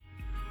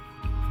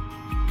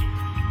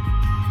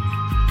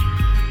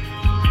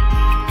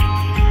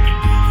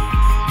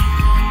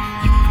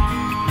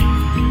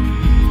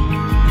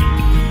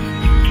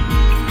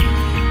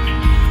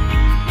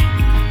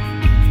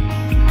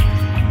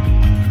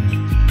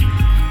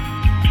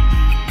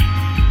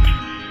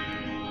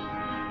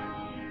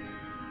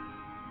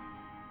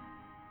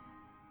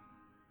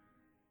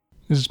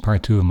This is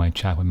part 2 of my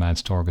chat with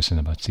Mads Torgersen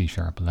about C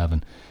Sharp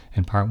 11.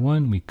 In part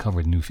 1, we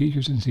covered new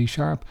features in C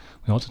Sharp.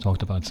 We also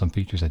talked about some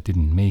features that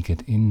didn't make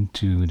it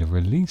into the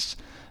release,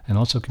 and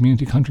also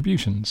community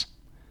contributions.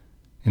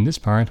 In this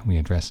part, we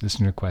address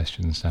listener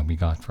questions that we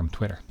got from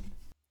Twitter.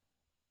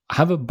 I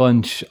have a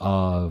bunch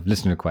of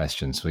listener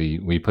questions.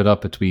 We put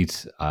up a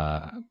tweet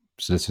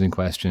soliciting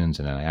questions,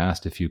 and then I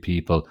asked a few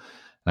people.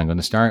 I'm going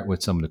to start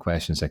with some of the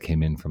questions that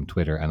came in from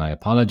Twitter, and I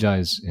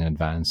apologize in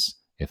advance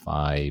if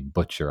I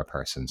butcher a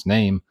person's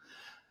name.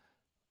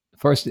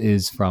 First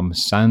is from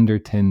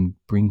Sanderton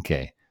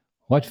Brinke.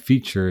 What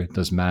feature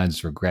does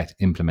Mads regret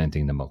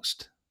implementing the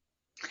most?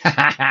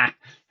 I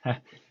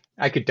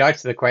could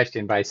dodge the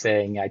question by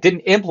saying I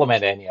didn't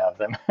implement any of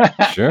them.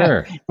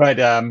 Sure. But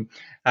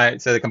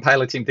so the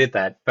compiler team did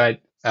that.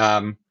 But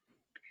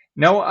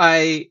no,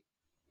 I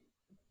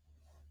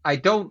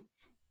don't.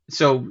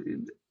 So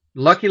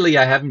luckily,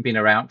 I haven't been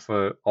around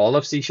for all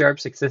of C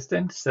Sharp's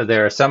existence. So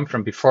there are some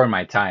from before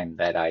my time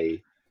that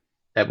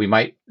we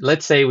might,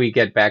 let's say we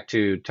get back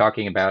to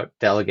talking about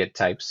delegate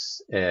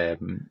types a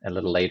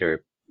little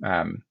later.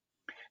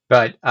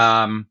 But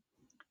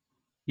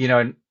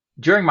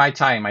during my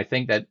time, I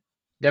think that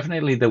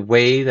definitely the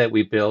way that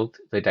we built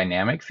the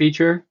dynamic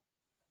feature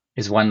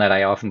is one that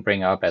I often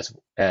bring up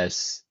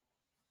as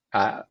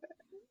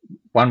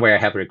one where I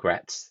have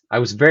regrets. I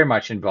was very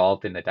much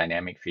involved in the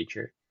dynamic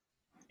feature,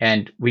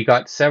 and we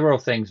got several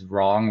things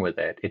wrong with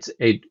it.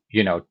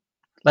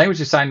 Language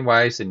design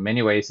wise, in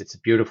many ways, it's a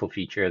beautiful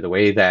feature. The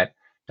way that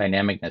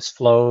dynamicness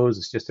flows,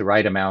 it's just the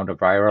right amount of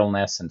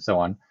viralness and so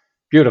on.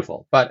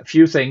 Beautiful. But a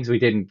few things we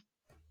didn't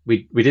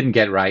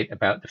get right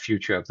about the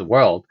future of the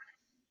world.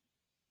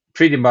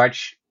 Pretty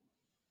much,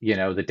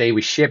 the day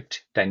we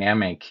shipped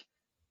dynamic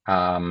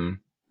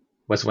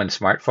was when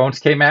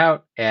smartphones came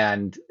out,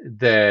 and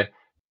the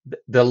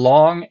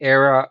long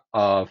era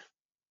of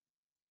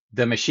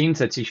the machines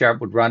that C#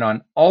 would run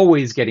on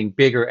always getting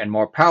bigger and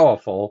more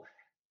powerful,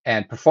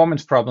 and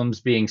performance problems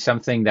being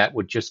something that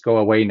would just go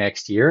away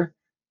next year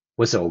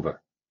was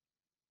over.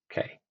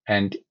 Okay,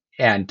 and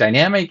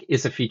dynamic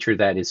is a feature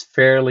that is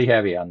fairly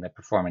heavy on the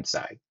performance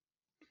side.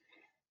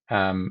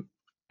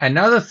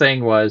 Another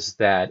thing was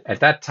that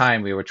at that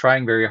time we were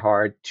trying very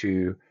hard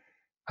to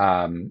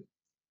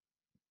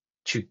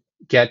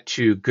get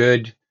to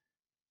good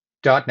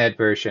 .NET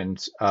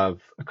versions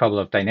of a couple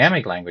of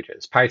dynamic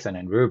languages, Python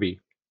and Ruby,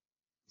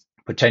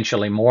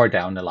 potentially more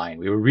down the line.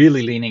 We were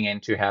really leaning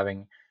into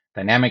having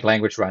dynamic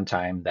language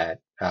runtime that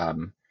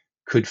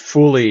could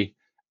fully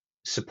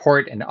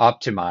support and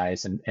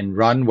optimize and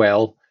run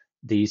well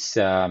these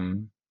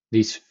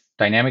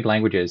dynamic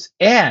languages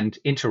and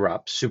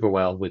interrupt super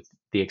well with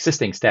the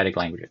existing static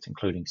languages,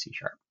 including C#.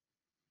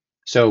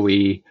 So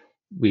we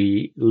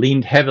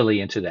leaned heavily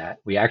into that.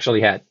 We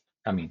actually had,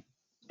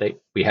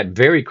 we had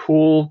very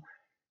cool,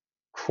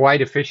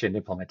 quite efficient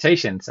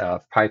implementations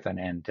of Python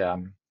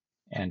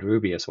and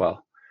Ruby as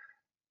well.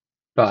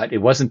 But it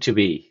wasn't to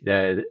be.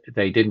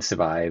 They didn't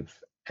survive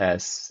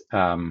as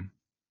and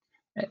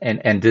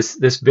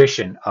this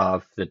vision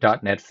of the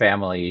 .NET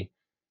family,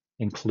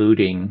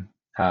 including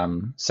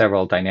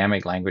several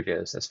dynamic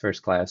languages as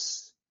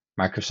first-class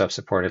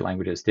Microsoft-supported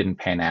languages, didn't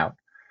pan out.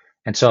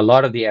 And so a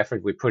lot of the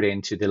effort we put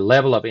into the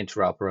level of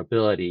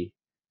interoperability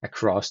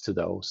across to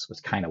those was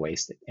kind of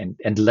wasted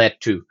and led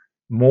to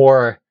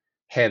more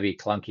heavy,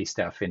 clunky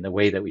stuff in the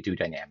way that we do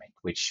dynamic,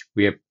 which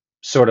we are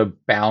sort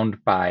of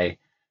bound by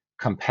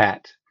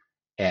compat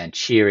and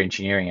sheer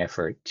engineering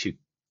effort to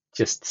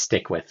just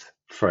stick with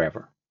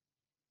forever.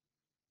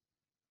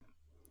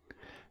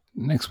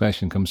 Next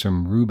question comes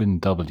from Ruben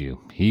W.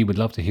 He would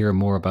love to hear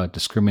more about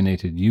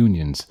discriminated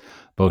unions,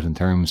 both in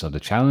terms of the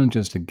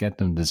challenges to get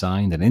them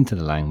designed and into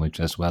the language,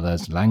 as well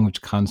as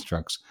language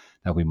constructs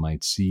that we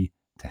might see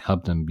to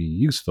help them be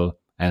useful.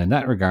 And in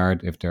that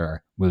regard, if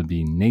there will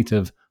be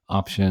native,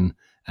 option,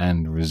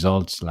 and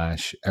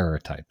result/error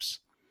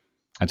types.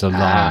 That's a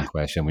long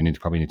question. We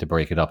probably need to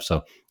break it up.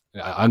 So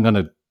I'm going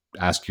to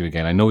ask you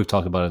again. I know we've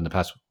talked about it in the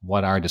past.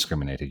 What are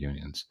discriminated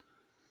unions?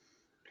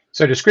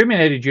 So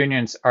discriminated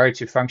unions are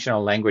to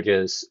functional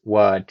languages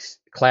what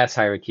class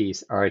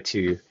hierarchies are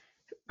to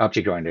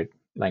object-oriented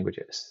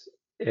languages.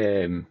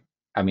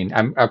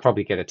 I'll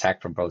probably get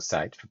attacked from both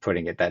sides for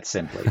putting it that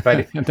simply.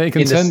 But they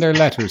can send their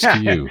letters to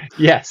you.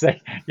 Yes,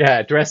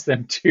 address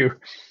them to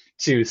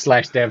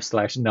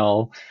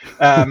 /dev/null.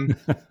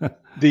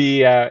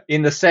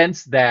 In the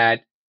sense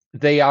that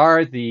they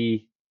are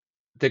the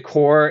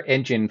core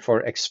engine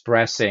for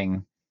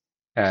expressing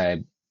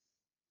the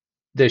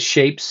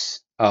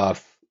shapes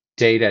of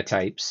data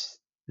types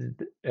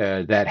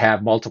that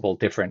have multiple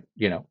different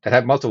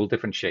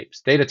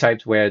shapes. Data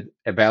types where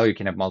a value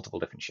can have multiple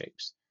different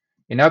shapes.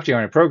 In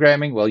object-oriented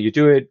programming, well, you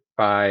do it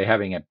by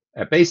having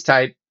a base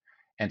type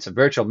and some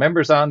virtual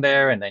members on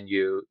there, and then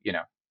you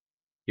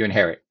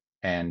inherit.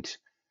 And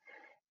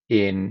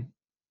in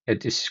a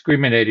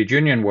discriminated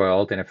union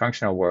world, in a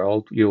functional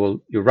world,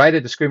 you write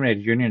a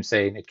discriminated union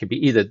saying it could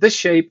be either this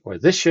shape or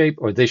this shape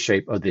or this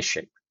shape or this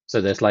shape. So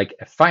there's like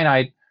a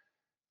finite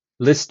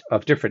list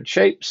of different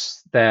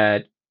shapes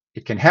that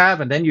it can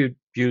have, and then you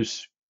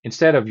use,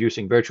 instead of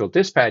using virtual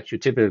dispatch, you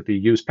typically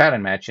use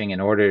pattern matching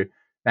in order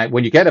that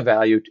when you get a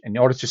value, in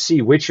order to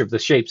see which of the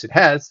shapes it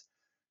has,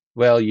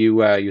 well,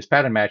 you use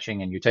pattern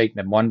matching and you take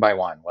them one by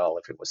one. Well,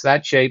 if it was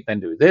that shape, then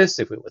do this.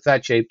 If it was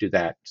that shape, do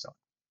that. So,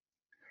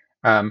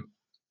 and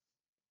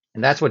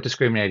that's what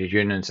discriminated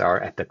unions are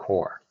at the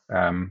core.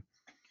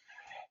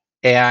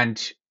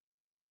 And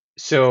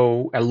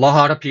so a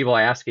lot of people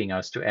are asking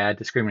us to add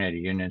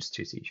discriminated unions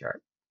to C#.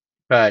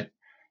 But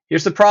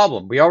here's the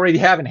problem. We already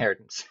have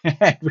inheritance.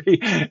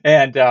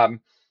 and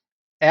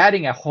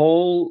adding a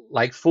whole,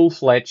 like,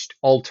 full-fledged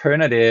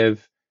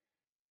alternative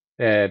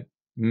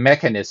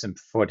mechanism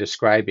for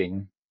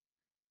describing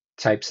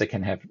types that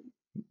can have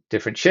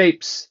different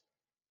shapes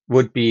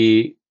would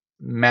be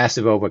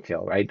massive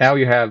overkill, right? Now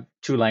you have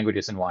two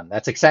languages in one.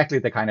 That's exactly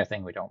the kind of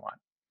thing we don't want.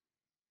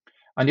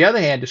 On the other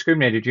hand,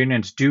 discriminated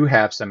unions do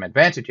have some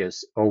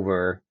advantages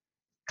over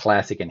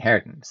classic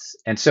inheritance.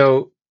 And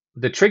so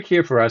the trick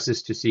here for us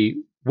is to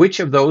see which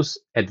of those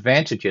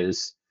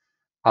advantages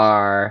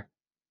are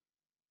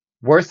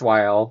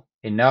worthwhile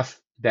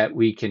enough that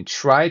we can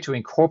try to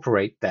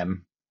incorporate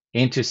them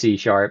into C#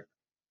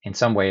 in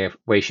some way,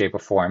 shape, or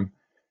form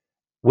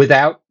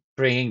without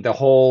bringing the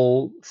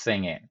whole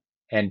thing in.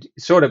 And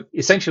sort of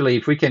essentially,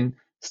 if we can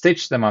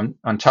stitch them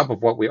on top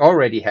of what we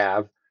already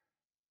have,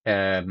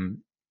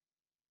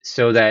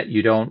 so that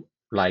you don't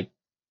like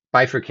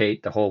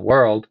bifurcate the whole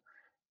world,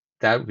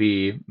 that would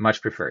be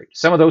much preferred.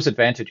 Some of those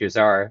advantages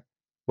are,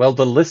 well,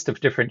 the list of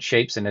different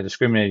shapes in a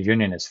discriminated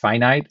union is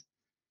finite,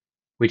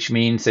 which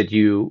means that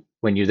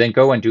when you then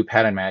go and do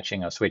pattern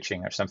matching or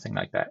switching or something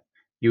like that,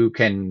 you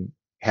can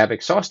have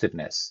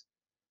exhaustiveness.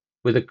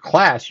 With a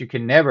class, you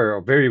can never,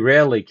 or very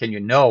rarely, can you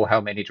know how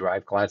many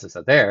derived classes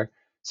are there.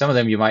 Some of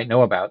them you might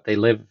know about. They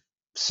live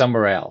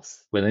somewhere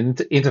else. With an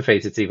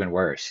interface, it's even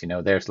worse.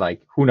 There's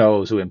like, who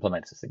knows who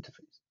implements this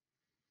interface.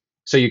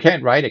 So you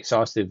can't write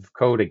exhaustive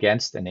code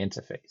against an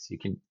interface.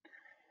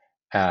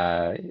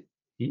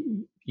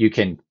 You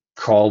can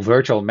call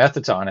virtual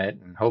methods on it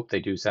and hope they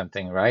do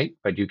something right,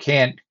 but you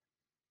can't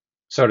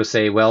sort of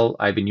say, well,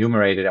 I've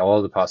enumerated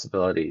all the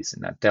possibilities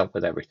and I've dealt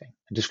with everything.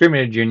 A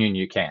discriminated union,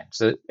 you can.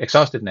 So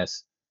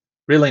exhaustiveness,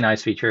 really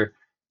nice feature.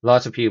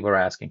 Lots of people are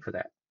asking for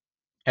that.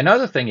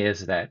 Another thing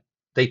is that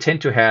they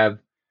tend to have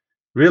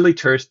really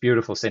terse,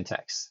 beautiful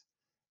syntax.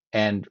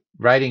 And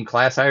writing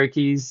class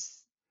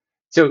hierarchies.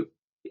 So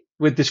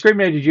with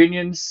discriminated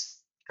unions,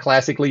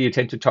 classically, you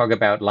tend to talk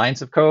about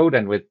lines of code,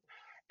 and with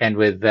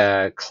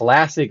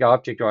classic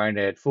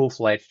object-oriented,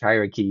 full-fledged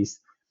hierarchies,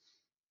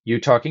 you're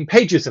talking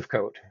pages of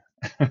code.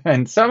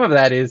 And some of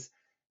that is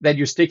that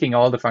you're sticking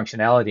all the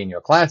functionality in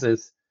your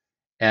classes,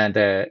 and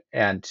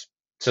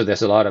so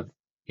there's a lot of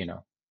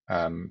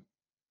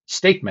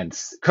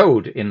statements,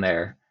 code in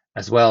there,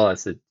 as well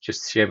as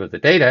just shape of the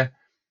data.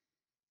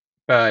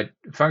 But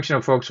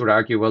functional folks would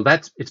argue, well,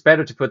 it's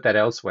better to put that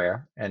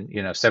elsewhere and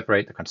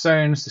separate the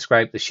concerns,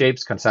 describe the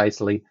shapes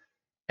concisely,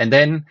 and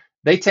then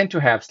they tend to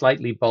have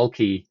slightly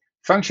bulky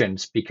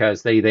functions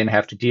because they then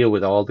have to deal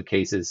with all the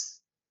cases,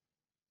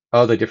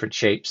 all the different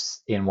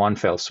shapes in one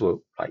fell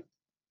swoop.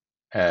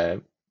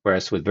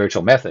 Whereas with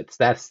virtual methods,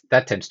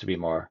 that tends to be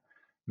more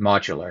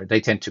modular.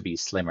 They tend to be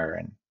slimmer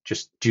and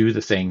just do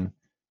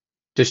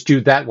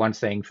that one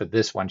thing for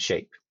this one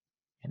shape.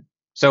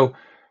 So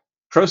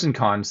pros and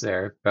cons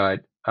there,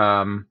 but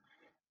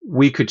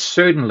we could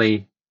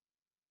certainly,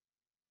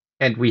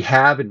 and we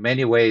have in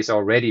many ways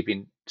already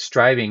been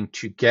striving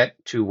to get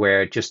to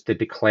where just the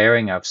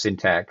declaring of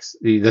syntax,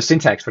 the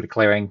syntax for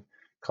declaring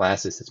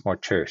classes is more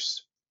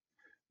terse.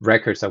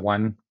 Records are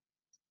one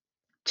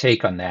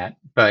take on that,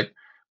 but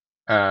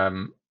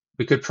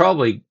we could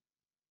probably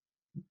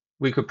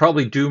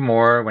do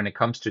more when it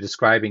comes to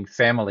describing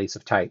families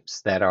of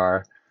types that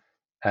are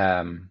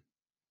in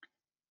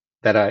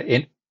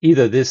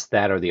either this,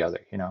 that, or the other.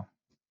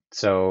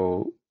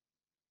 So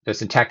there's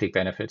syntactic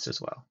benefits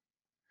as well.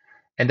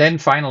 And then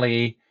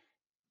finally,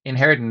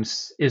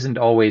 inheritance isn't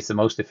always the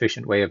most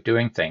efficient way of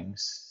doing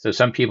things. So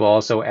some people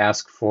also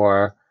ask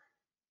for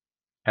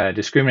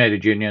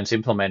discriminated unions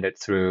implemented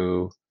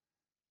through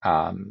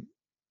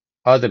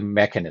other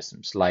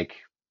mechanisms, like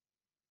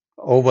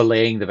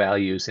overlaying the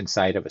values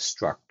inside of a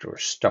struct or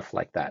stuff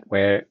like that,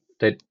 where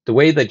the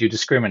way that you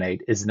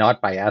discriminate is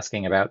not by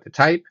asking about the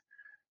type,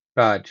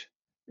 but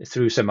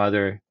through some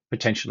other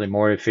potentially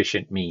more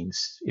efficient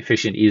means,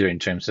 efficient either in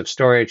terms of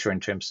storage or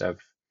in terms of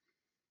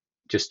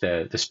just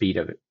the speed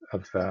of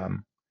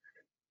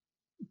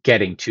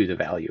getting to the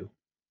value.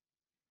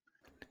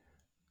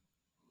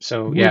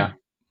 So yeah.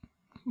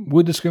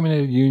 Would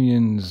discriminated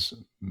unions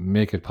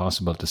make it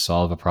possible to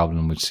solve a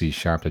problem with C#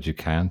 that you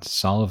can't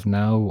solve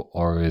now,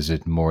 or is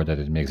it more that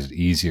it makes it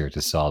easier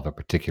to solve a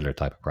particular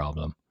type of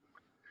problem?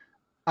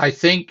 I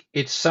think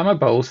it's some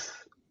of both.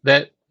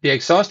 That the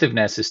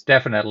exhaustiveness is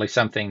definitely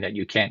something that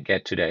you can't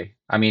get today.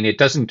 I mean,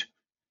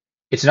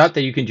 it's not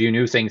that you can do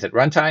new things at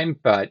runtime,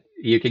 but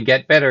you can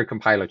get better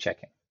compiler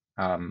checking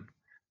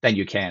than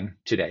you can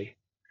today.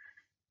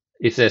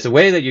 If there's a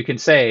way that you can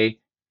say,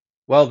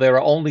 well, there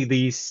are only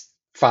these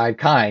 5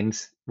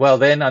 kinds, well,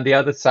 then on the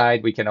other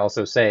side, we can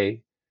also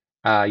say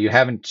you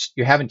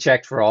haven't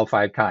checked for all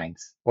five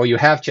kinds, or you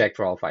have checked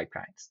for all five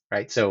kinds,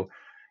 right? So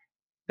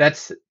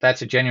that's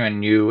a genuine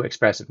new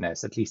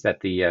expressiveness, at least at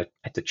the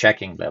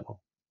checking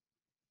level.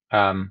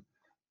 Um,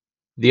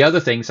 the other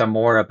things are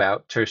more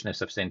about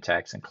terseness of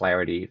syntax and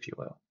clarity, if you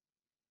will.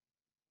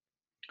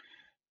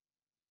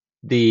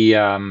 The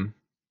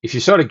If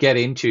you sort of get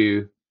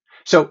into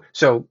so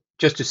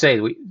just to say,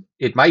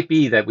 it might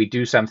be that we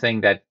do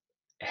something that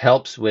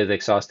helps with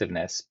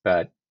exhaustiveness,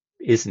 but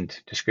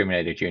isn't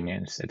discriminated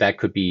unions. That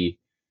could be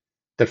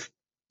the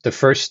the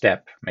first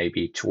step,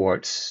 maybe,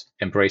 towards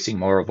embracing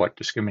more of what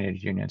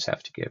discriminated unions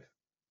have to give.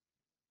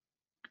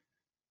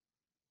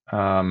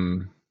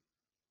 Um,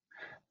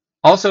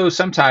 Also,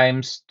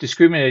 sometimes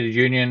discriminated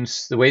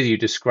unions, the way that you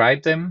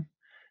describe them,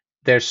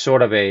 there's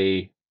sort of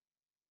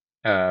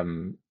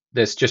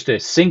there's just a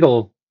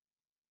single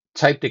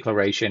type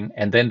declaration,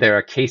 and then there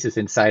are cases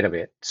inside of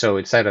it. So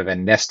it's sort of a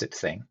nested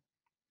thing.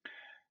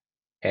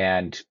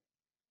 And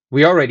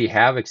we already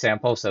have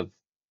examples of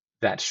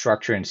that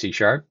structure in C#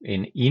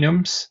 in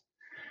enums.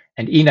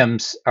 And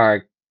enums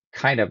are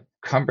kind of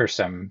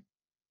cumbersome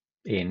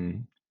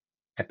in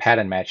a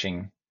pattern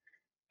matching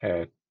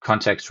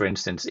context, for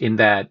instance, in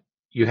that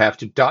you have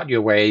to dot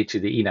your way to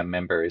the enum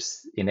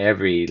members in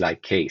every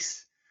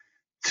case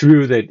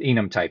through the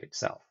enum type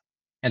itself.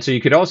 And so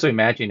you could also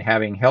imagine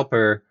having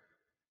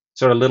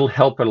sort of little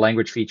helper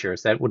language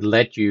features that would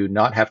let you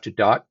not have to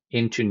dot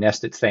into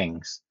nested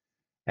things.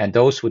 And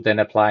those would then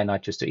apply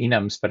not just to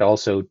enums, but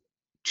also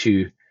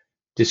to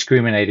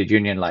discriminated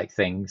union-like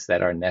things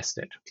that are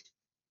nested.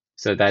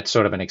 So that's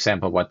sort of an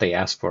example of what they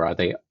ask for. Are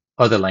they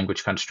other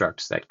language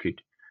constructs that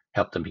could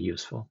help them be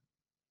useful?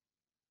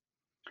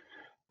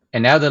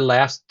 And now the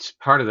last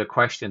part of the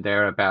question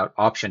there about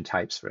option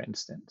types, for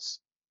instance.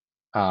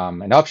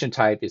 An option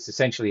type is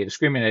essentially a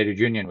discriminated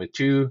union with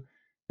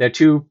there are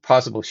two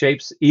possible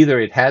shapes. Either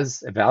it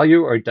has a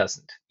value or it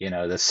doesn't.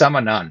 The sum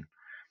or none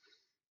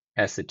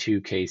has the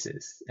two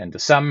cases. And the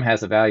sum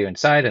has a value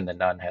inside and the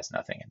none has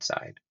nothing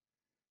inside.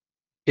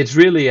 It's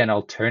really an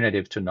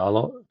alternative to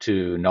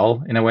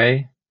null in a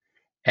way.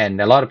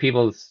 And a lot of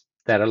people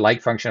that are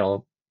like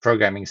functional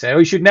programming say, oh,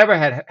 you should never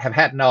have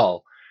had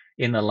null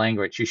in the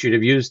language. You should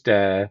have used,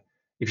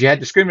 if you had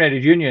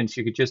discriminated unions,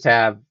 you could just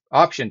have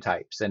option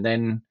types, and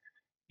then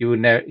you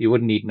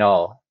wouldn't need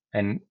null.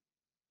 And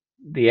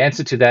the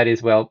answer to that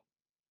is, well,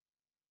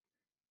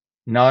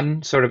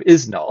 none sort of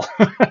is null,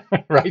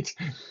 right?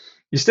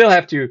 You still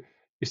have to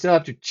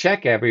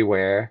check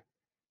everywhere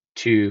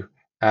to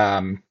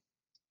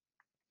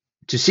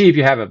see if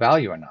you have a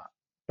value or not.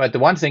 But the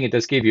one thing it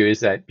does give you is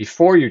that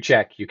before you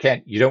check, you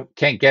can't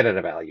get at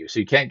a value.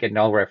 So you can't get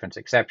null reference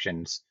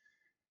exceptions.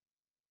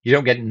 You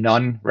don't get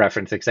none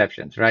reference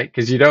exceptions, right?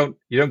 Because you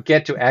don't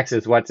get to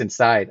access what's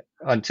inside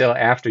until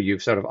after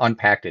you've sort of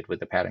unpacked it with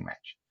the pattern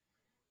match.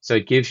 So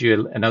it gives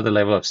you another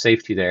level of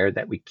safety there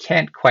that we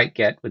can't quite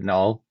get with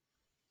null.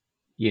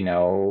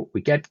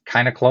 We get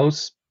kind of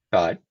close,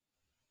 but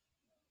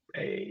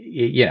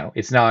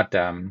it's not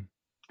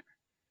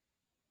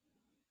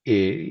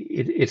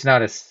it's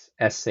not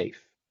as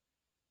safe.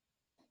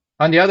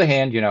 On the other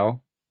hand,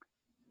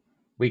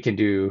 we can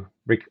do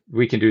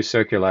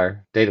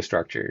circular data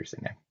structures,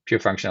 and a pure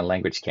functional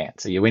language can't.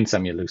 So you win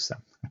some, you lose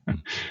some.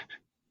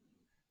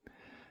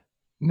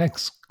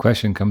 Next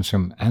question comes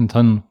from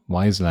Anton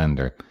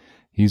Weislander.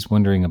 He's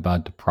wondering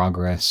about the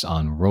progress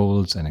on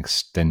roles and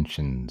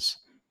extensions.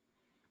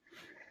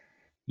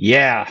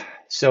 Yeah,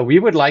 so we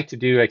would like to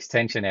do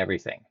extension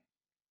everything.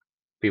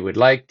 We would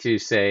like to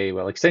say,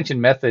 well,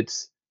 extension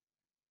methods,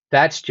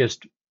 that's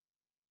just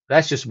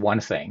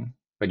one thing,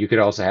 but you could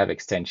also have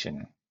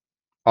extension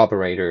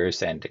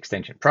operators and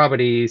extension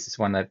properties. It's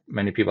one that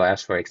many people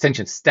ask for.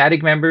 Extension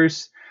static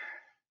members.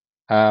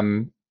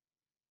 And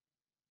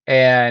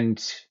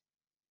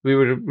we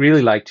would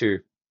really like to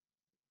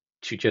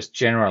just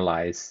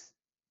generalize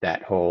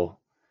that whole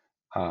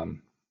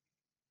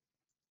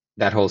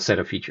set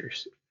of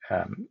features.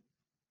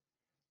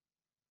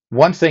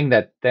 One thing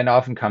that then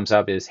often comes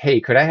up is, hey,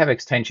 could I have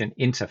extension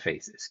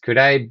interfaces? Could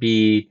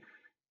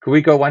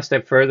we go one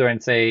step further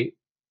and say,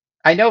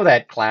 I know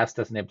that class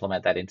doesn't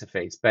implement that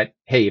interface, but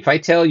hey, if I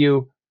tell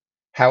you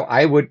how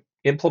I would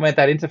implement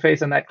that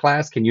interface on that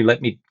class, can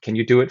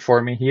you do it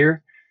for me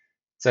here?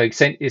 So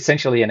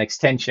essentially an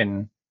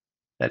extension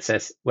that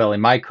says, well, in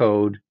my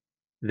code,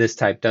 this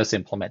type does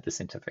implement this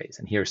interface,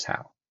 and here's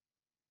how.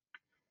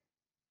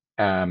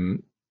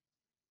 And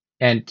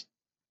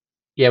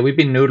yeah, we've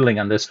been noodling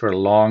on this for a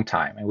long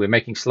time, and we're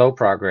making slow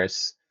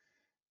progress,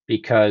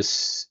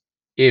 because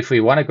if we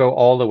want to go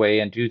all the way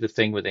and do the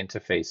thing with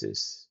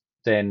interfaces,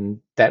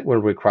 then that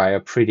will require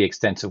pretty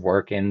extensive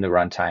work in the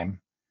runtime,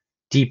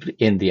 deep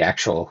in the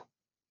actual,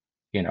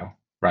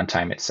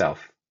 runtime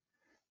itself.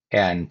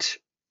 And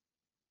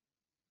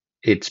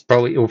it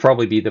will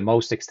probably be the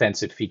most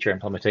extensive feature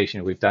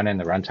implementation we've done in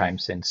the runtime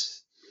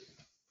since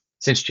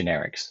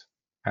generics.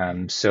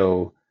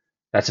 So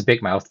that's a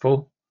big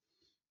mouthful.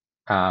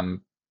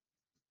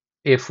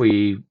 If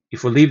we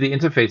leave the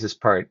interfaces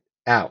part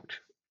out,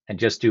 and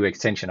just do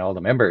extension all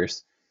the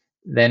members,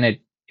 then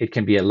it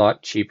can be a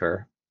lot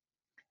cheaper.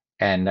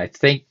 And I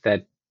think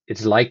that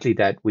it's likely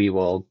that we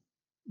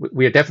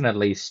are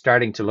definitely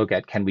starting to look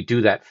at, can we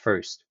do that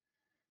first?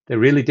 The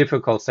really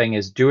difficult thing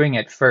is doing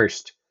it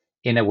first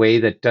in a way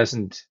that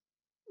doesn't,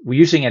 we're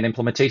using an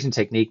implementation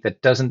technique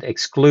that doesn't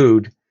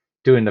exclude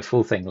doing the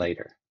full thing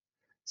later.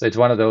 So it's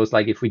one of those,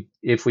 like if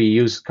we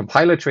use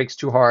compiler tricks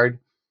too hard,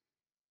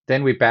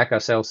 then we back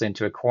ourselves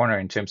into a corner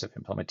in terms of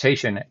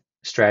implementation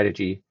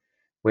strategy,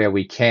 where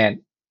we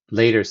can't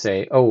later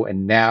say, oh,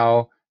 and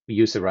now we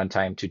use the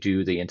runtime to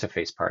do the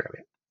interface part of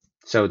it.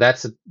 So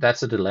that's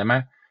a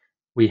dilemma.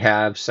 We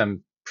have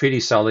some pretty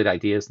solid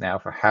ideas now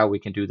for how we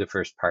can do the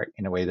first part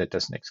in a way that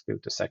doesn't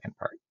exclude the second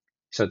part.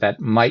 So that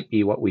might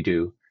be what we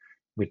do.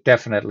 We're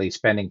definitely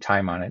spending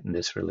time on it in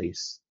this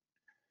release.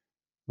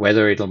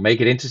 Whether it'll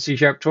make it into C#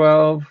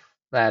 12,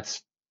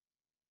 that's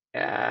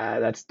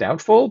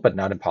doubtful, but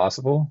not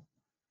impossible.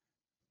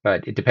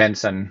 But it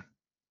depends on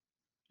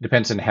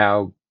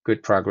how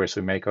good progress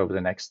we make over the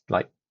next,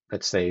 like,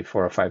 let's say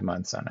 4 or 5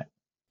 months on it.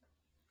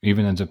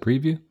 Even as a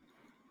preview?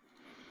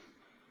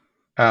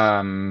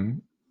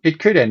 It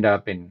could end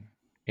up in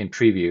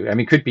preview. I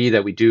mean, it could be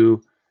that we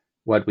do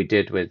what we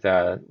did with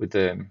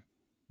the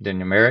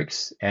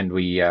numerics, and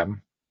we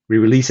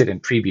release it in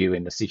preview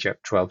in the C#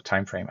 12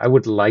 timeframe. I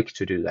would like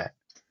to do that,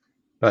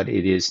 but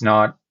it is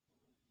not.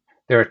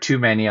 There are too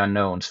many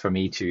unknowns for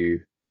me to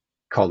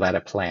call that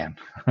a plan.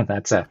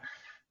 That's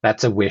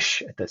a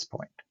wish at this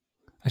point.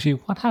 Actually,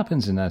 what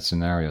happens in that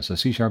scenario? So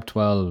C#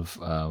 12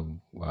 will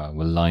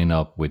line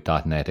up with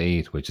 .NET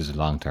 8, which is a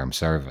long-term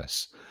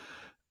service.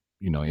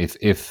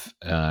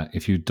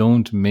 If you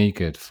don't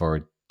make it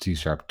for C#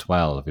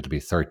 12, it'll be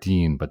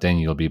 13, but then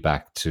you'll be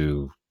back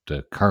to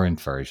the current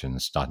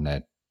versions,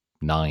 .NET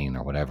 9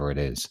 or whatever it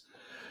is.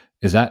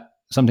 Is that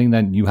something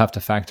that you have to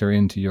factor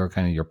into your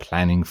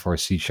planning for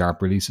C#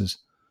 releases?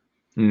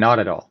 Not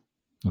at all.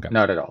 Okay.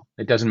 Not at all.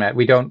 It doesn't matter.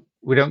 We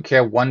don't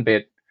care one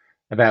bit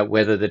about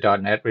whether the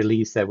 .NET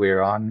release that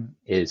we're on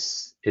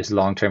is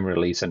long-term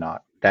release or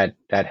not. That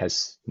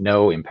has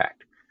no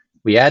impact.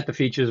 We add the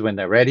features when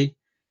they're ready,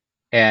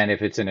 and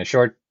if it's in a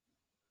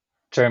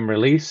short-term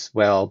release,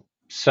 well,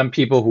 some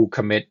people who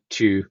commit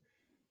to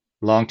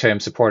long-term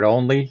support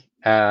only,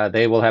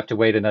 they will have to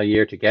wait another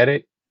year to get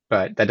it,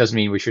 but that doesn't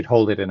mean we should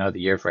hold it another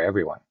year for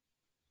everyone.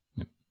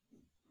 Yep.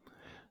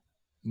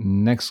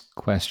 Next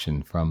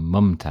question from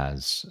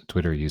Mumtaz,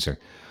 Twitter user.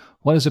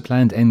 What is a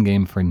planned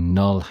endgame for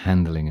null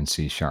handling in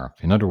C#?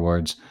 In other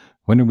words,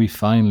 when are we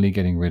finally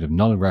getting rid of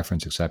null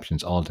reference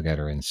exceptions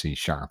altogether in C#?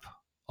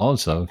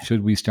 Also,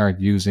 should we start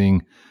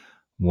using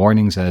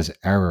warnings as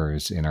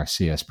errors in our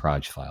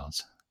CSproj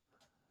files?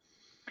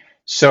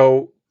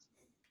 So,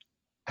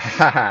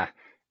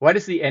 what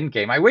is the end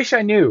game? I wish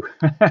I knew.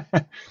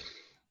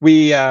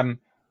 We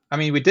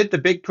did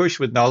the big push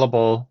with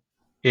Nullable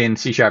in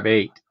C#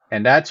 8,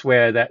 and that's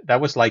where that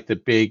was like the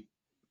big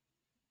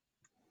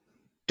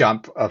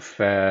dump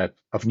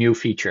of new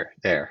feature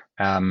there.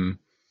 And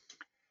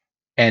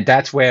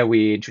that's where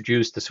we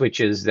introduced the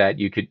switches that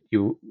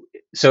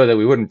so that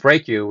we wouldn't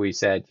break you. We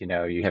said, you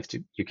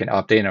can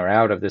opt in or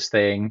out of this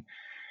thing.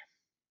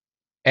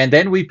 And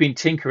then we've been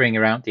tinkering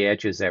around the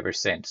edges ever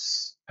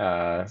since.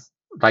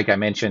 Like I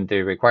mentioned,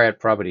 the required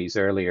properties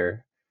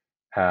earlier,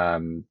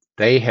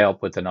 they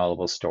help with the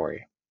nullable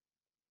story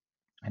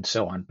and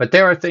so on. But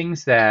there are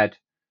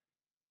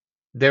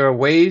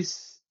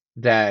ways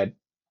that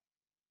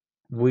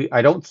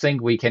I don't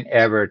think we can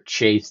ever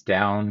chase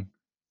down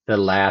the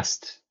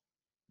last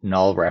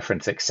null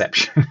reference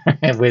exception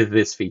with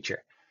this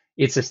feature.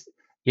 It's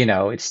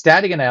it's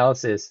static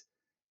analysis,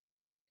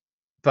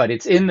 but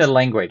it's in the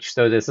language.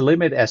 So there's a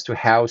limit as to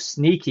how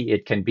sneaky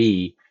it can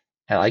be.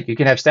 Like, you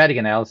can have static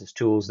analysis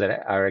tools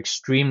that are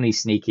extremely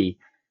sneaky,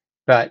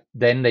 but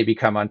then they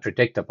become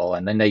unpredictable,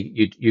 and then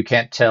you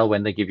can't tell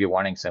when they give you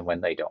warnings and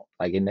when they don't.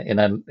 Like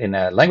in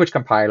a language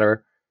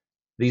compiler,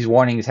 these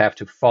warnings have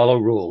to follow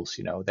rules.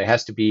 They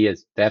have to be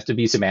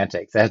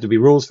semantics. There have to be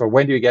rules for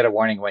when do you get a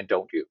warning, when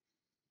don't you.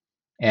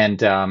 And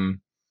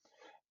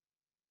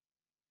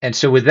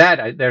so with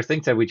that, there are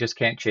things that we just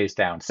can't chase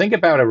down. Think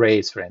about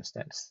arrays, for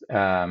instance.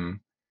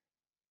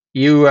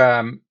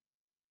 You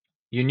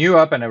knew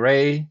up an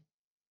array.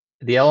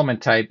 The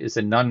element type is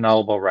a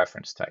non-nullable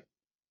reference type.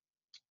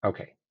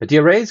 Okay, but the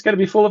array is going to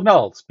be full of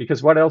nulls,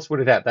 because what else would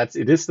it have?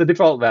 It is the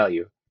default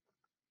value.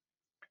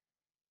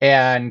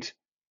 And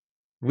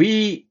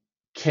we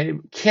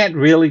can't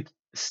really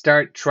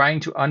start trying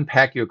to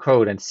unpack your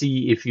code and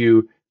see if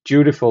you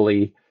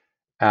dutifully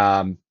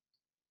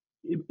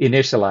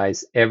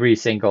initialize every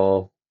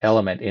single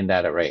element in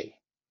that array.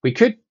 We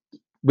could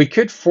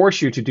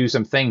force you to do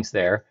some things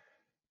there,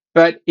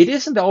 but it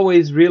isn't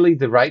always really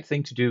the right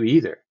thing to do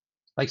either.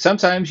 Like,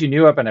 sometimes you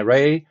new up an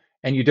array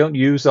and you don't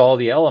use all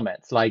the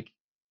elements. Like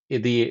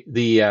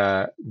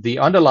the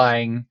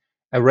underlying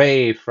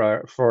array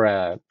for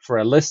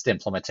a list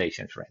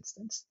implementation, for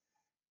instance.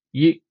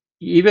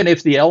 Even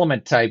if the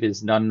element type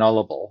is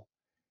non-nullable,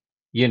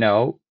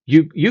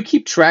 you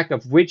keep track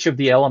of which of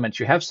the elements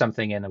you have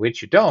something in and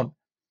which you don't.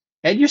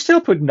 and you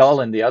still put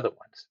null in the other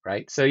ones,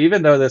 right? So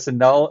even though there's a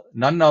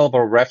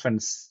non-nullable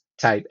reference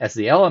type as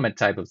the element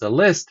type of the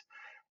list,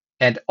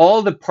 and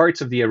all the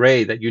parts of the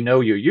array that you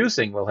know you're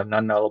using will have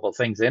non-nullable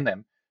things in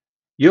them,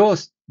 you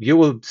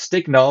will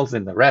stick nulls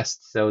in the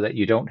rest so that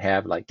you don't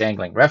have like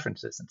dangling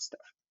references and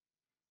stuff.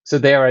 So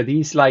there are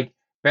these like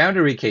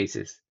boundary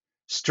cases.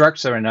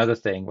 Structs are another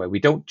thing where we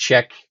don't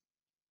check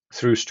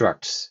through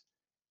structs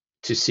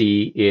to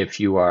see if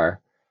you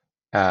are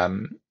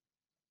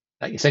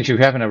like essentially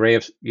you have an array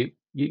of you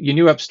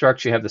new up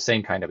structs, you have the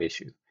same kind of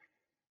issue.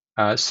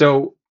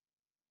 So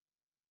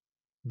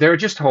there are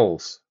just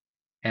holes,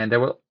 and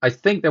I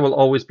think there will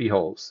always be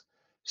holes.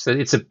 So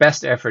it's a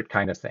best effort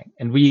kind of thing,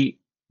 and we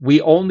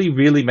only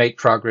really make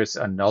progress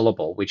on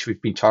nullable, which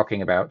we've been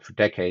talking about for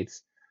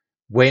decades,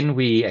 when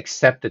we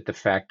accepted the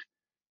fact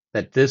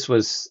that this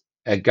was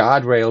a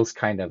guardrails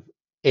kind of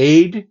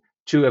aid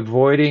to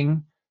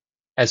avoiding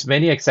as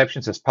many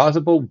exceptions as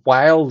possible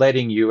while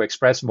letting you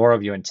express more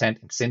of your intent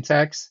in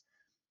syntax.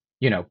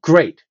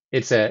 Great.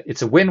 It's a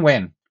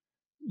win-win.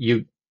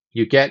 You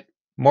get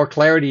more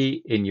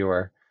clarity in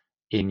your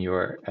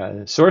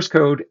source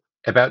code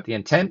about the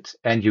intent,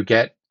 and you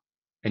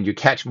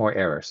catch more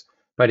errors.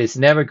 But it's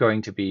never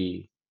going to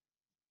be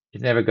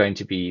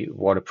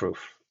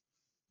waterproof.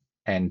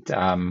 And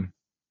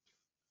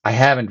I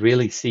haven't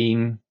really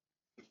seen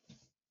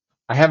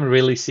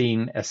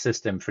a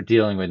system for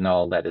dealing with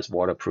null that is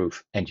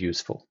waterproof and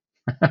useful.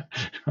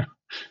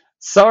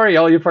 Sorry,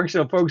 all you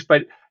functional folks,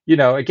 but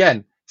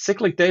again,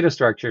 cyclic data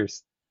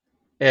structures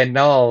and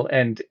null,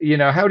 and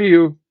how do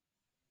you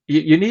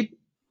need,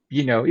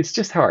 it's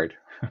just hard.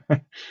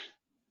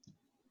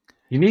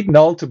 You need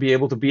null to be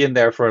able to be in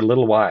there for a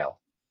little while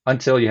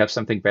until you have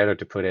something better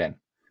to put in.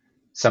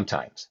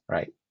 Sometimes,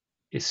 right?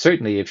 It's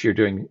certainly if you're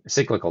doing a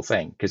cyclical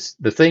thing, because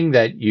the thing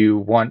that you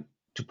want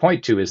to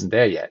point to isn't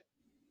there yet.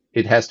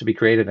 It has to be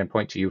created and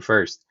point to you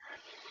first.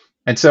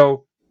 And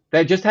so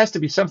there just has to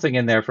be something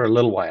in there for a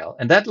little while.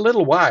 And that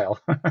little while,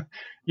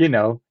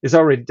 is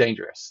already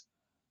dangerous.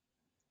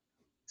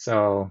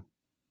 So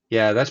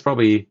yeah,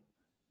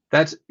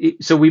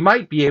 so we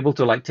might be able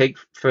to like take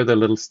further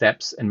little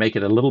steps and make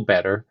it a little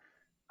better.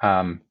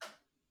 And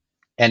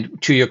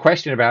to your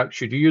question about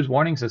should you use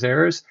warnings as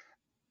errors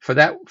for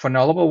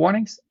nullable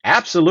warnings?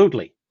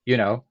 Absolutely.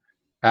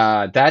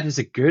 That is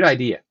a good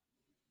idea.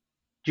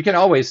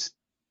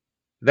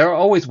 There are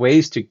always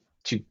ways to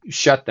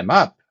shut them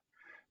up.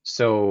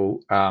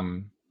 So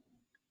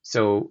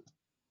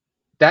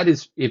that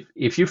is,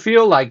 if you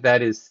feel like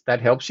that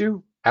helps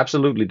you,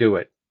 absolutely do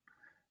it.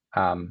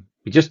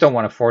 You just don't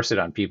want to force it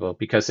on people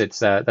because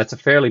that's a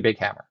fairly big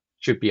hammer.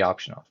 Should be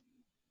optional.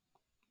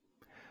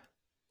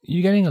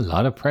 You getting a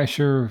lot of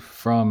pressure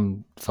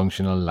from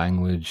functional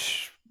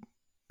language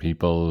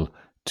people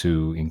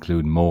to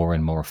include more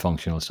and more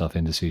functional stuff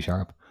into C#?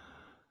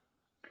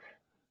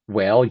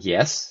 Well,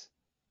 yes,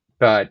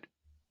 but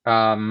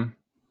there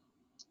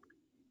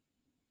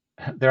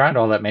aren't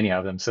all that many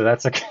of them, so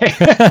that's okay.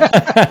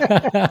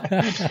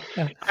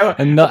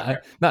 And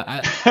not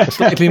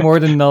slightly more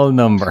than null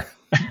number.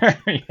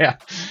 Yeah,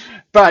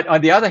 but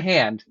on the other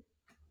hand,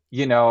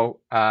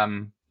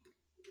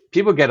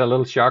 people get a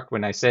little shocked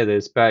when I say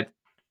this, but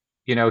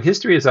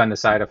history is on the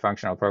side of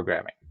functional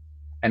programming,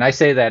 and I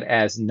say that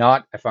as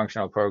not a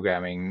functional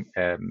programming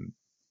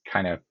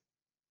kind of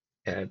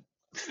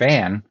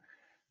fan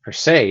per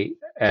se.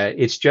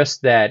 It's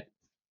just that,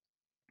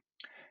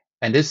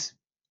 and it's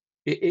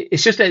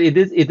just that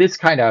it is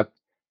kind of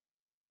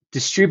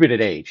distributed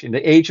age, in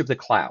the age of the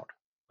cloud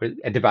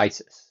and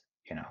devices.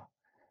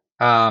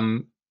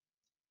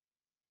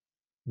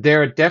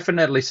 There are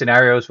definitely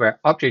scenarios where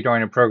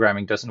object-oriented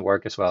programming doesn't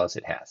work as well as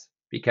it has,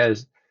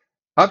 because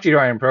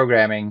object-oriented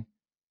programming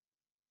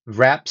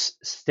wraps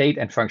state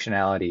and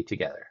functionality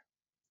together.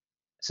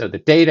 So the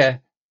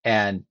data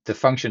and the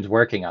functions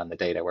working on the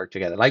data work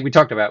together, like we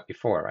talked about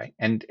before, right?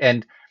 And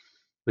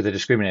with the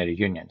discriminated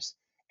unions.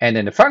 And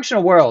in the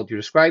functional world, you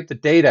describe the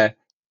data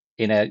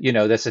in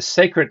there's a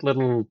sacred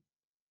little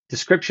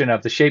description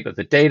of the shape of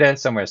the data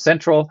somewhere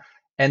central,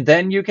 and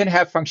then you can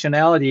have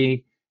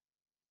functionality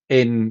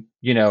in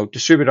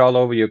distribute all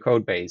over your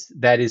code base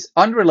that is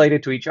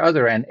unrelated to each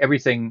other, and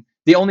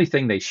the only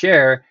thing they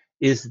share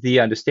is the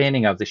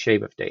understanding of the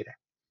shape of data.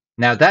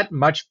 Now that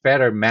much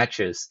better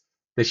matches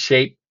the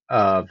shape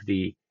of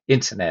the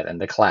internet and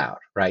the cloud,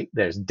 right?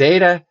 There's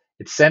data,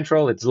 it's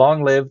central, it's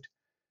long-lived.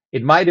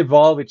 It might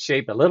evolve its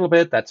shape a little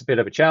bit. That's a bit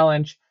of a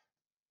challenge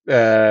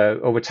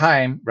over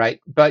time, right?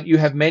 But you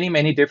have many,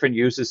 many different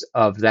uses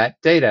of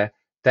that data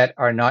that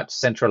are not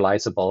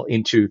centralizable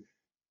into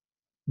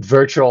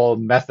virtual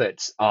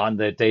methods on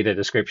the data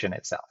description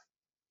itself.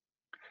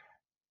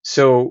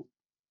 So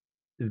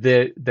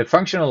the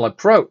functional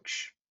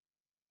approach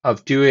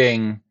of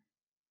doing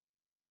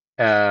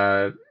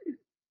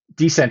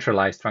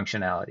decentralized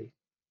functionality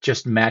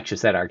just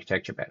matches that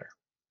architecture better.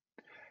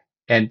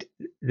 And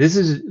this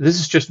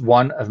is just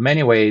one of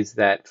many ways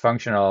that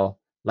functional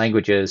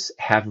languages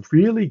have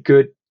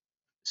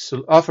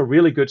offer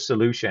really good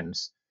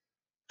solutions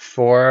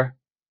for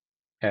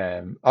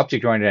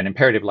object-oriented and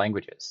imperative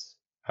languages.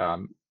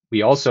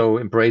 We also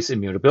embrace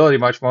immutability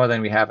much more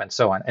than we have, and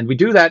so on. And we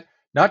do that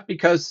not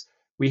because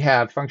we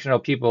have functional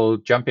people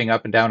jumping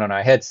up and down on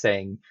our heads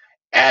saying,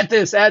 add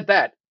this, add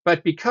that,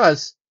 but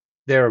because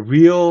there are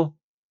real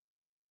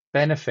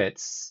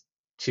benefits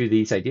to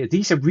these ideas.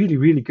 These are really,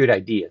 really good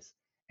ideas.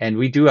 And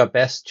we do our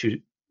best to,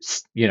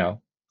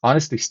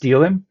 honestly steal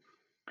them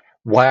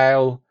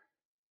while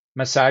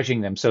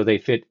massaging them so they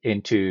fit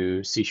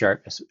into C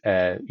sharp,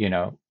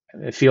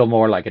 feel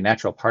more like a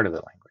natural part of the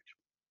language.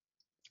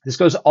 This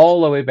goes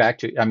all the way back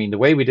to, the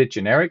way we did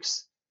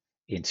generics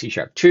in C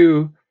sharp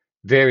 2,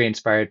 very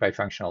inspired by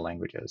functional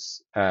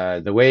languages.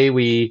 The way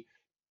we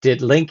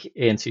did link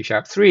in C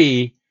sharp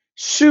 3,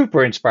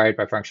 super inspired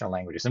by functional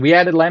languages. And we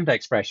added lambda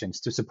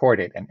expressions to support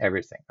it and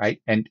everything,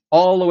 right? And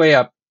all the way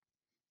up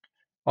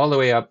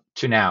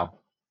to now,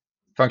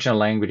 functional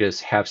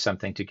languages have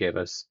something to give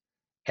us,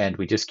 and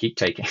we just keep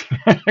taking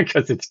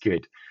because it's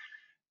good.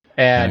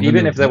 And And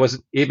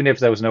even if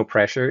there was no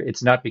pressure,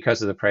 it's not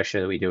because of the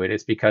pressure that we do it.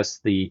 It's because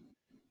of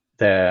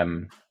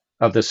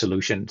the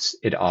solutions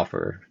it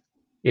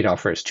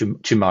offers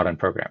to modern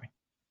programming.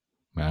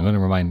 I'm going to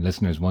remind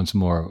listeners once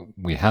more,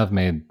 we have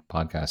made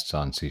podcasts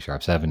on C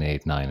Sharp 7,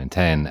 8, 9, and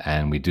 10,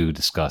 and we do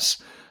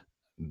discuss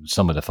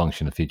some of the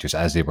functional features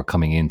as they were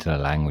coming into the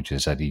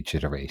languages at each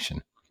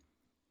iteration.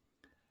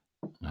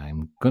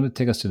 I'm going to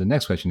take us to the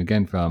next question,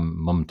 again from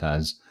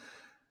Mumtaz.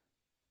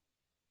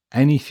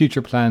 Any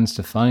future plans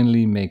to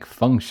finally make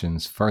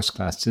functions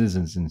first-class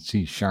citizens in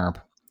C Sharp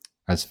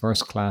as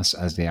first class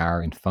as they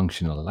are in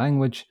functional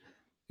language?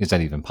 Is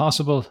that even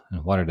possible?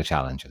 And what are the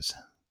challenges?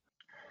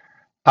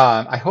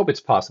 I hope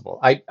it's possible.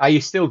 I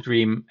still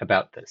dream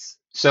about this.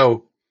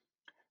 So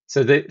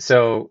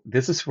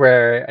this is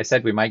where I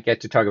said we might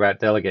get to talk about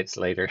delegates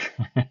later,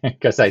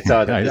 because I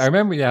saw that. I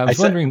remember. Yeah, I was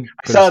wondering.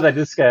 I saw that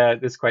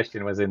this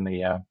question was in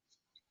the.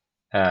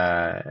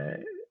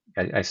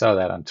 I saw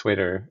that on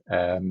Twitter,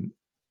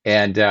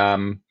 and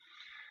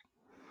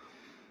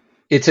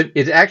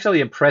it's actually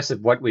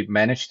impressive what we've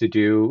managed to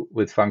do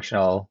with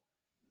functional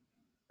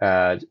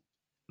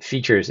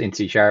features in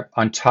C Sharp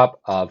on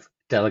top of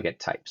delegate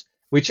types,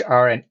 which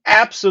are an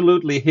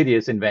absolutely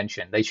hideous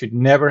invention. They should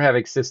never have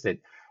existed.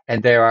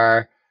 And there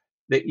are,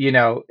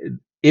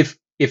 if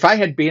I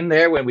had been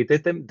there when we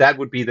did them, that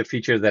would be the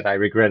feature that I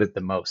regretted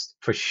the most,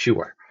 for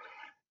sure,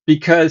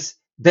 because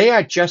they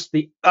are just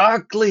the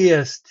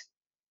ugliest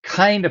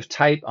kind of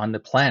type on the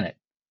planet.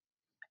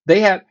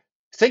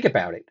 Think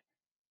about it.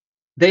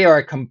 They are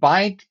a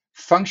combined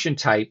function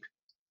type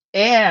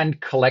and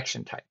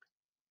collection type.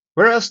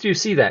 Where else do you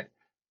see that?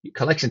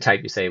 Collection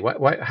type, you say,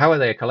 how are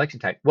they a collection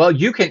type? Well,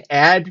 you can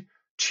add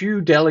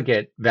two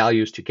delegate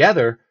values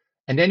together,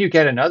 and then you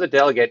get another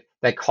delegate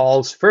that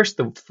calls first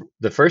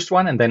the first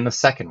one and then the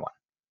second one.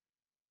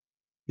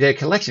 The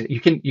collection,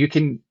 you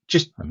can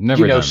just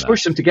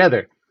smush them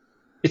together.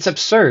 It's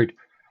absurd.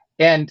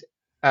 And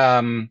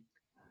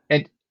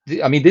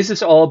this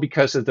is all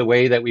because of the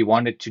way that we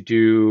wanted to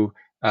do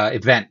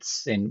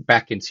events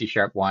back in C#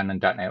 1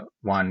 and .NET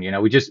 1.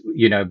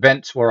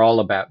 Events were all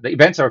about, the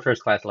events are a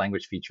first class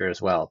language feature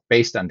as well,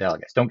 based on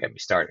delegates. Don't get me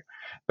started.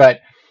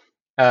 But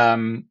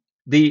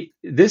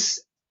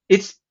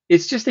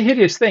it's just a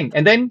hideous thing.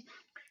 And then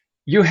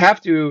you have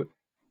to,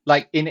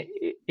 like in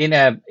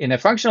a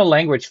functional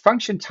language,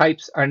 function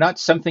types are not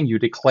something you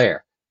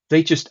declare.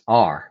 They just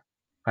are,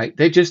 right?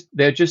 They're just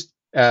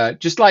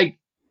like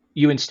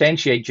you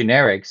instantiate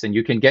generics, and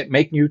you can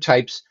make new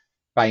types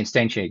by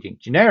instantiating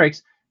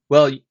generics.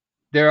 Well,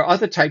 there are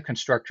other type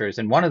constructors,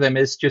 and one of them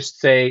is just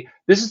say,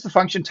 this is the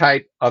function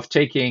type of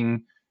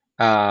taking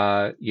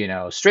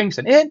strings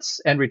and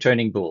ints and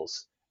returning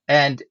bools.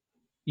 And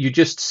you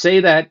just say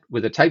that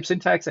with a type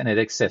syntax, and it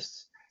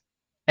exists.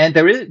 And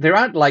there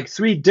aren't like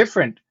three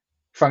different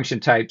function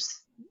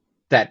types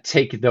that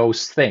take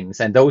those things,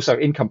 and those are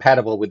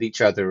incompatible with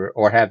each other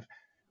or have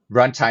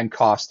runtime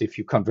cost if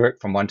you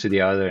convert from one to the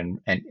other and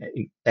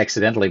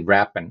accidentally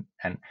wrap and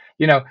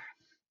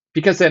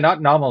because they're not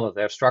nominal,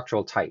 they're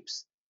structural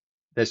types.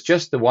 There's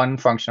just the one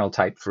functional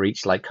type for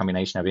each like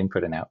combination of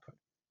input and output.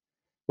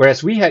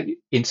 Whereas we have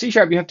in C#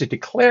 you have to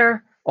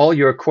declare all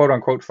your quote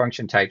unquote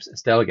function types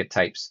as delegate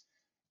types,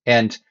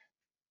 and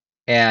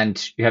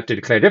you have to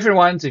declare different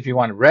ones if you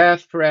want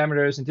ref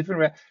parameters and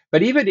different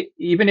but even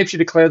if you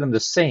declare them the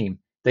same,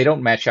 they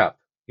don't match up.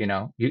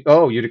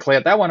 You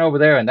declared that one over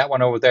there and that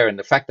one over there, and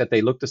the fact that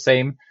they look the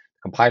same,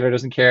 the compiler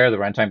doesn't care, the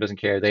runtime doesn't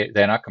care,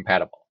 they're not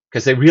compatible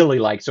because they really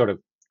like sort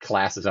of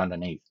classes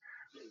underneath.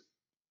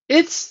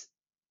 It's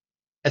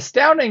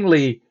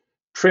astoundingly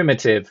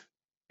primitive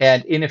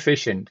and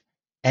inefficient,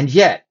 and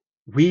yet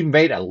we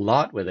made a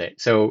lot with it.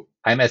 So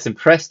I'm as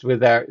impressed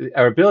with our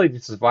ability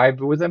to survive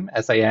with them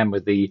as I am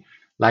with the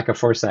lack of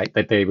foresight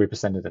that they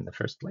represented in the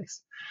first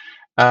place.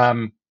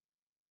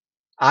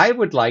 I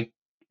would like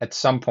at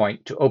some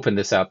point to open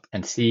this up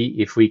and see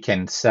if we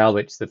can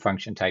salvage the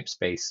function type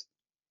space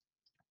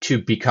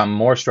to become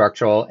more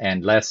structural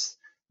and less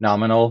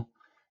nominal,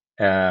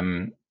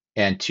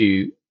 and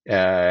to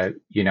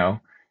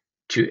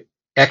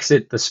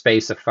exit the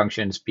space of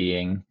functions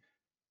being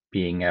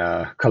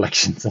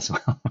collections as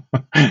well.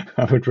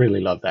 I would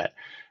really love that,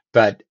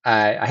 but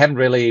I haven't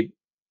really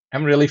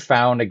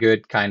found a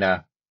good kind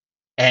of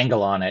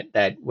angle on it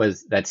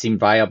that seemed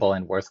viable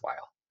and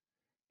worthwhile.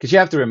 Because you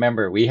have to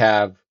remember,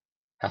 a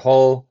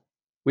whole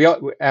we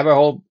have a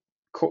whole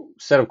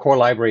set of core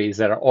libraries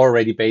that are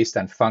already based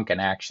on func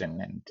and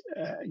action, and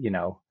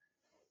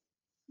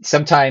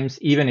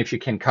sometimes even if you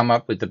can come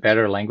up with the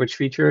better language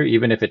feature,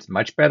 even if it's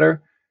much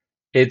better,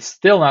 it's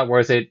still not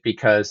worth it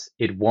because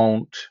it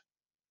won't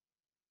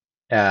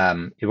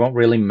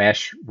really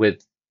mesh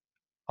with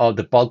all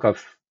the bulk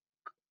of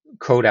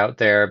code out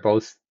there,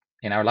 both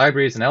in our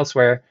libraries and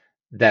elsewhere,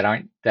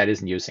 that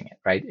isn't using it,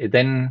 right?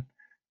 Then,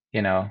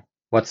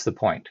 what's the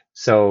point?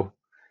 So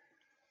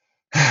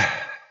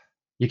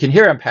you can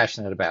hear I'm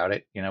passionate about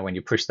it, when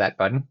you push that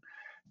button,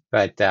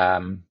 but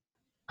I'm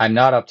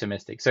not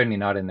optimistic, certainly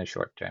not in the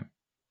short term.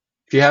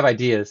 If you have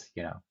ideas,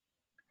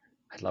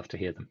 I'd love to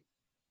hear them.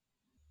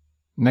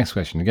 Next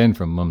question, again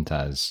from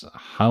Mumtaz.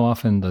 How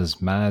often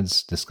does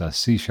Mads discuss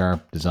C#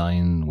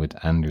 design with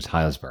Anders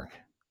Heilsberg?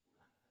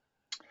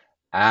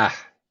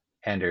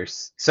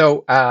 Anders.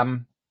 So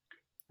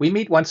we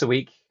meet once a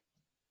week.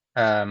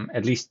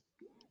 At least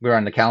we're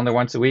on the calendar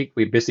once a week.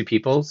 We're busy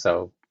people,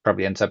 so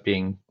probably ends up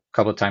being a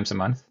couple of times a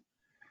month.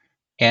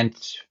 And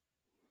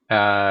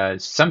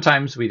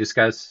sometimes we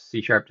discuss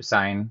C#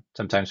 design.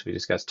 Sometimes we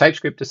discuss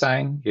TypeScript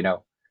design.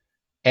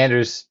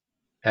 Anders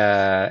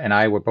and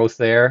I were both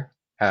there.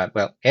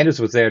 Well, Anders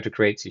was there to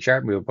create C#.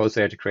 We were both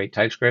there to create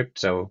TypeScript.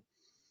 So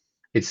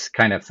it's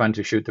kind of fun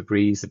to shoot the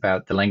breeze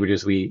about the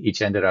languages we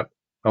each ended up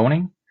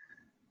owning.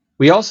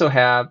 We also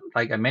have,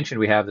 like I mentioned,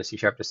 we have the C#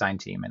 design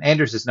team, and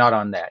Anders is not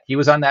on that. He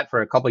was on that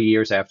for a couple of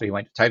years after he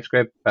went to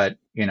TypeScript, but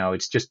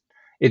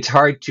it's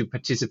hard to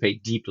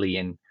participate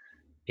deeply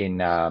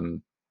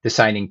in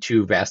designing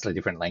two vastly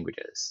different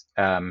languages.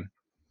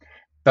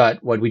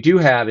 But what we do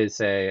have is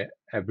a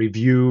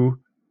review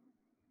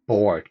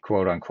board,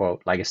 quote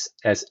unquote, like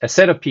a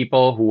set of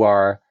people who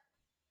are,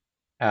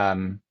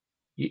 who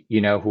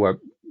are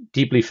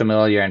deeply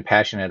familiar and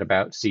passionate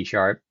about C#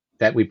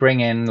 that we bring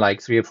in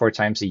like 3 or 4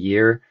 times a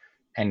year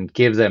and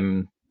give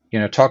them,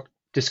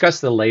 discuss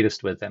the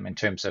latest with them in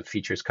terms of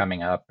features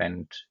coming up.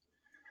 And,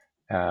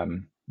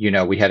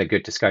 we had a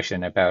good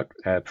discussion about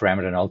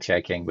parameter null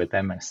checking with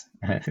them in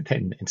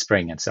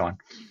spring and so on.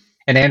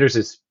 And Anders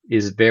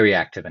is very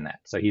active in that.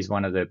 So he's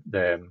one of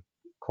the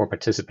core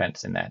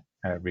participants in that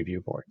review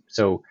board.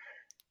 So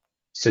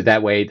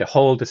that way the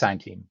whole design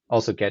team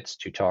also gets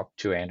to talk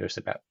to Anders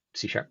about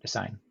C#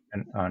 design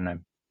and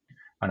on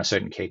a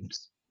certain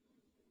cadence.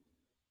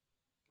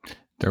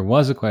 There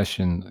was a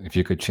question, if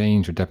you could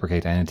change or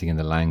deprecate anything in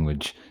the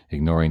language,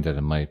 ignoring that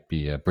it might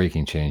be a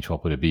breaking change,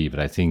 what would it be?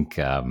 But I think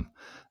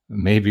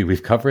maybe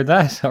we've covered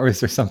that, or is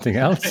there something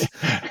else?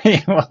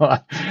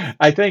 Well,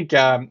 I think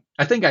I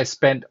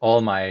spent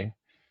all my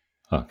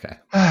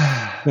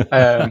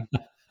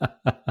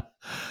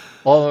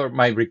all of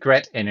my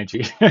regret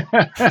energy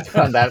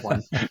on that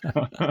one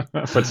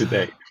for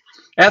today.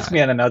 Ask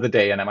me on another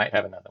day, and I might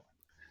have another one.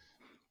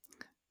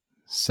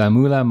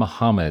 Samula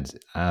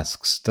Mohammed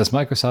asks, does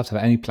Microsoft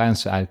have any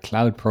plans to add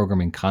cloud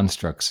programming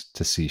constructs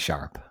to C#?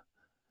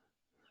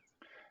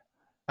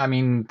 I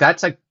mean,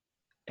 that's a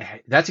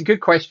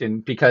good question,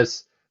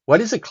 because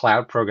what is a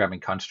cloud programming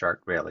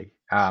construct really?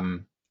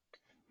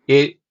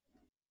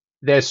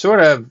 There's sort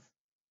of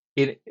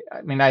it.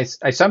 I mean, I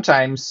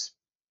sometimes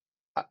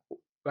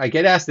I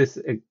get asked this,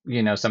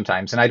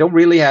 sometimes, and I don't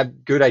really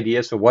have good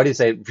ideas for what is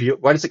a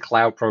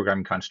cloud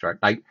programming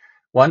construct. Like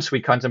once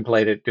we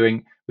contemplated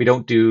we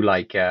don't do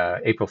like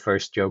April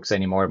 1st jokes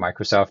anymore at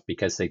Microsoft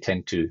because they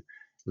tend to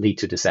lead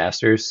to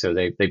disasters, so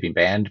they've been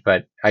banned.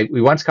 But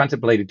we once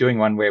contemplated doing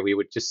one where we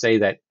would just say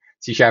that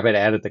C# had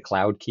added the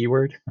cloud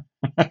keyword,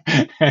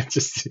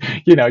 just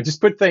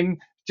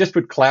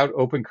put cloud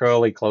open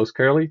curly close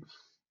curly,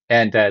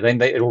 and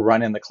then it'll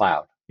run in the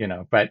cloud.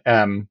 But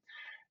and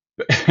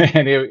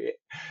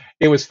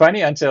it was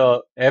funny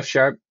until F#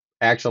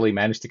 actually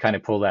managed to kind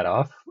of pull that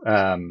off.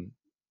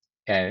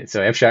 And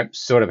so F#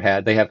 sort of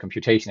they have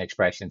computation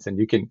expressions, and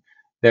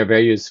there are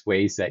various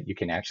ways that you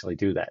can actually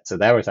do that. So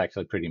that was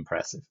actually pretty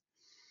impressive.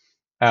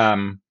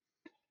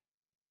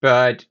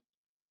 But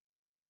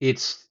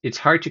it's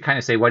hard to kind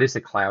of say what is the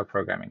cloud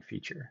programming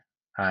feature.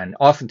 And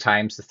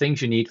oftentimes the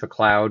things you need for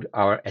cloud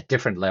are at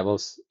different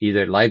levels,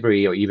 either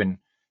library or even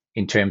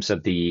in terms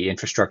of the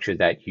infrastructure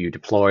that you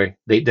deploy,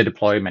 the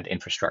deployment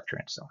infrastructure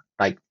and so on.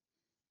 Like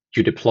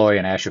you deploy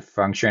an Azure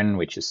function,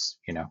 which is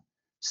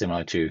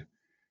similar to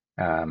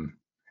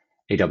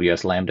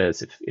AWS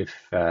Lambdas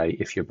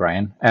if you're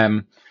Brian.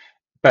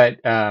 But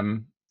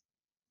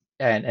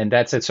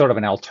that's a sort of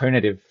an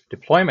alternative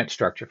deployment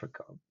structure for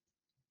code,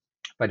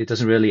 but it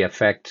doesn't really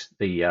affect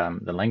the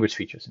language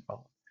features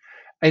involved.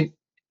 And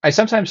I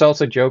sometimes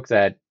also joke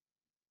that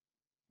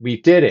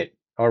we did it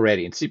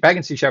already. And back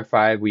in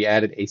C#5, we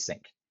added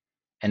async,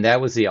 and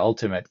that was the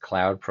ultimate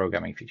cloud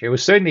programming feature.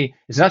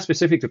 It's not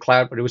specific to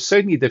cloud, but it was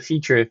certainly the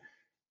feature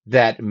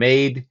that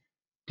made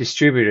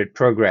distributed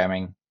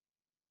programming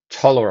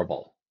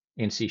tolerable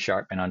in C#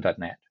 and on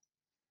 .NET.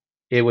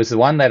 It was the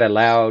one that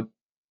allowed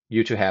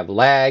you to have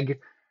lag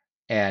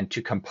and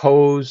to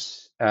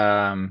compose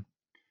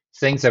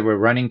things that were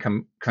running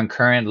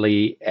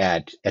concurrently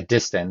at a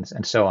distance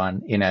and so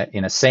on in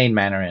a sane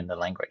manner in the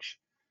language.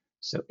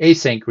 So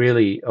async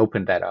really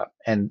opened that up,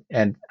 and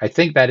I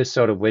think that is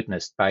sort of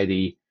witnessed by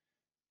the.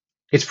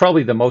 It's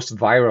probably the most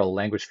viral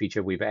language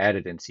feature we've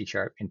added in C#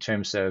 in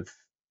terms of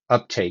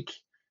uptake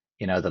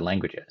in other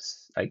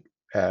languages. Like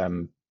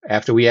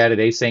after we added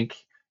async,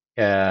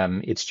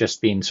 it's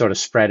just been sort of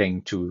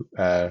spreading to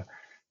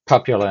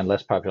popular and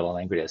less popular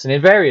languages, and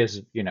in various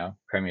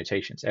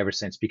permutations ever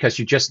since, because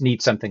you just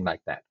need something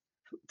like that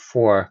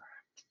for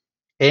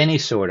any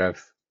sort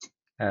of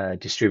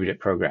distributed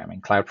programming,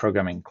 cloud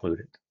programming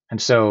included.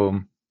 And so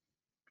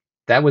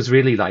that was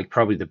really like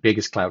probably the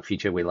biggest cloud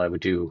feature we'll ever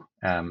do,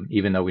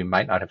 even though we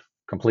might not have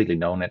completely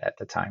known it at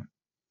the time.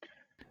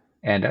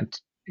 And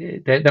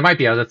there might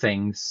be other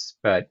things,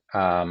 but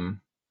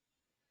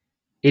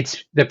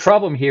it's the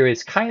problem here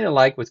is kind of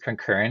like with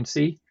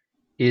concurrency,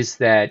 is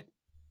that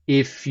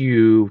if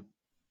you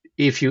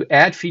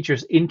add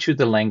features into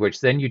the language,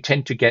 then you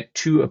tend to get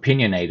too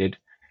opinionated,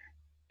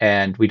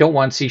 and we don't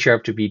want C#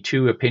 to be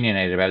too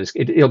opinionated about it.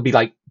 It'll be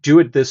like, do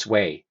it this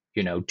way,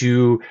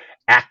 do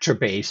actor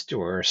based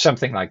or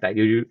something like that.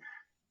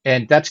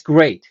 And that's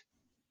great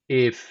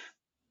if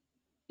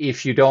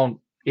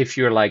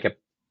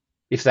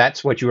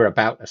that's what you're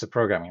about as a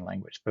programming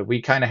language. But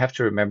we kind of have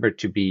to remember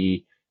to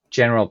be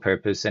general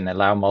purpose and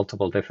allow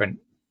multiple different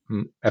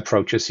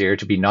approaches here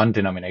to be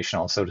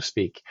non-denominational, so to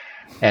speak,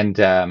 and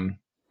on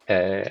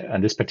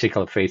this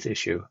particular faith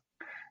issue.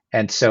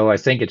 And so I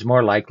think it's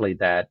more likely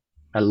that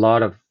a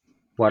lot of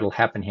what will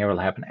happen here will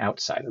happen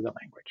outside of the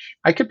language.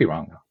 I could be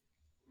wrong, though.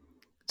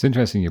 It's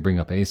interesting you bring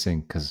up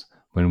async, because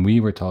when we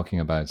were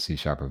talking about C#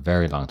 a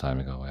very long time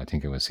ago, I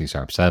think it was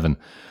C#7,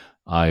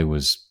 I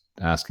was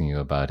asking you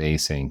about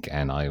async,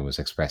 and I was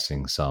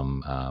expressing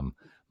some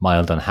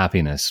mild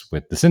unhappiness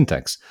with the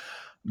syntax.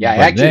 Yeah,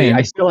 but actually, then,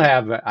 I still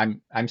have.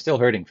 I'm still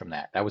hurting from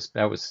that. That was.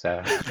 Yes.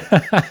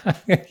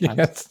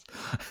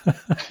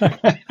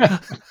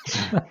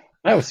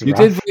 That was. You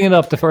did bring it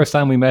up the first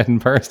time we met in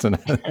person.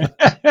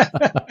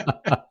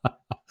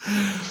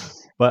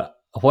 But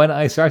when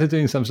I started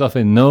doing some stuff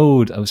in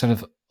Node, I was sort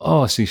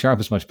of, C#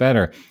 is much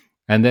better.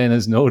 And then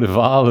as Node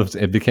evolved,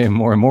 it became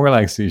more and more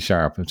like C#. I'm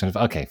sort of,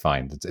 okay,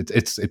 fine,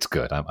 it's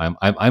good.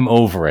 I'm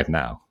over it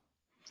now.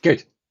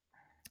 Good.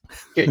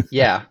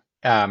 Yeah.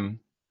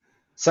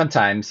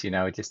 Sometimes,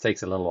 it just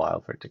takes a little while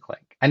for it to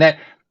click. And then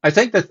I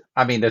think that,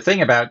 the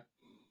thing about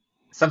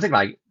something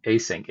like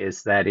async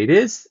is that it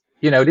is,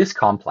 it is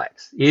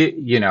complex.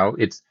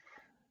 It's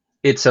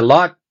a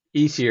lot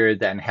easier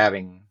than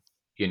having,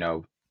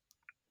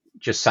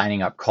 just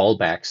signing up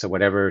callbacks or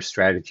whatever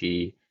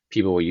strategy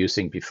people were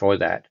using before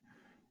that.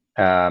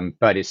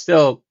 But it's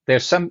still,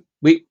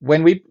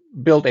 when we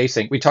built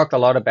async, we talked a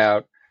lot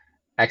about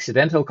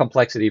accidental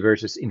complexity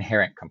versus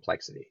inherent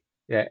complexity.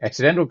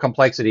 Accidental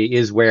complexity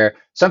is where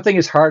something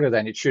is harder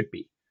than it should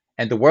be.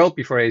 And the world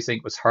before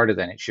async was harder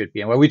than it should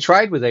be. And what we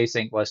tried with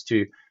async was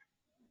to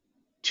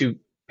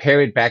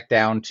pare it back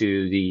down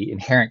to the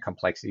inherent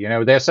complexity.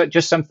 There's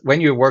just some, when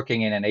you're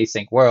working in an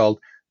async world,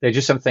 there are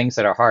just some things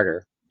that are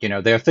harder.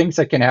 There are things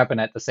that can happen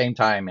at the same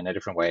time in a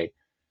different way.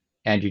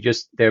 And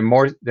there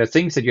are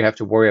things that you have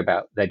to worry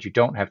about that you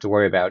don't have to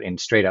worry about in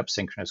straight up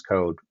synchronous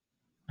code.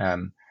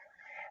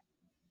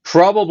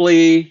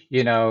 Probably,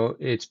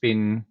 it's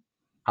been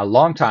a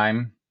long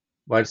time.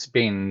 It's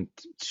been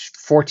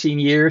 14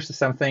 years or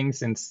something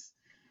since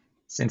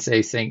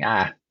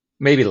async.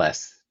 Maybe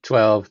less,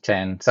 12,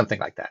 10, something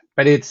like that.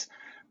 But it's,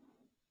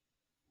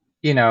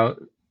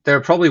 there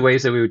are probably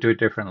ways that we would do it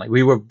differently.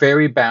 We were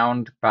very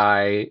bound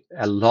by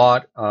a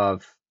lot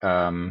of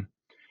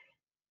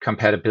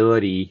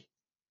compatibility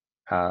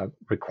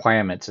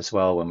requirements as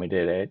well when we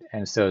did it,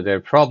 and so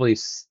there's probably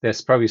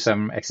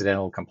some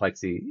accidental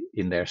complexity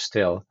in there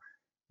still,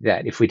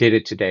 that if we did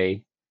it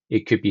today,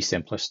 it could be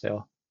simpler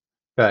still.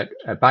 But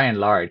by and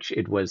large,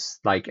 it was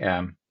like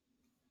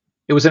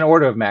it was an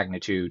order of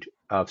magnitude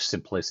of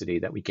simplicity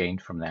that we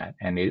gained from that,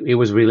 and it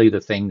was really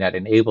the thing that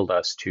enabled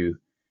us to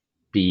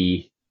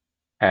be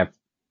a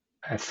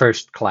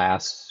first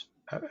class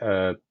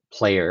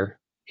player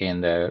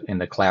in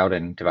the cloud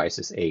and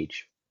devices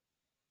age.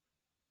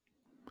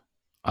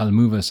 I'll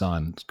move us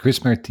on.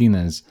 Chris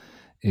Martinez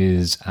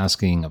is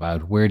asking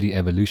about where the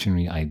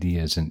evolutionary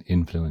ideas and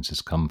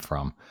influences come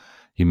from.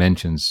 He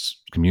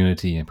mentions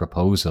community and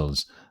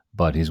proposals,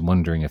 but he's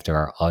wondering if there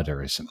are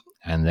others.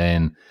 And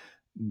then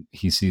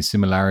he sees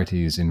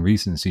similarities in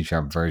recent C#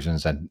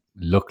 versions that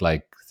look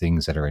like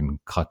things that are in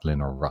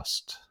Kotlin or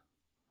Rust.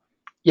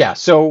 Yeah,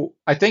 so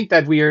I think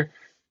that we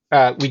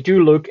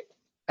do look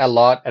a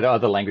lot at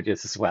other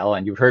languages as well,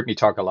 and you've heard me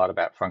talk a lot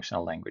about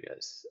functional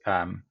languages.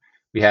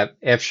 We have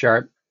F#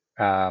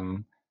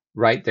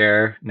 right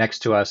there next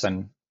to us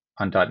on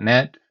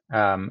 .NET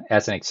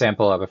as an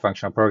example of a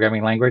functional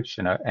programming language,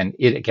 and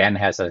it again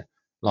has a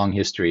long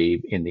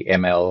history in the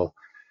ML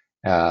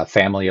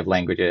family of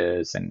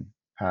languages, and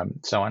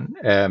so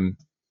on.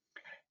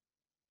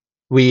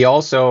 We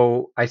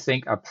also, I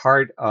think, are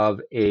part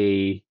of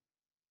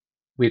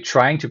we're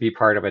trying to be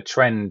part of a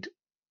trend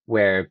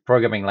where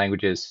programming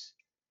languages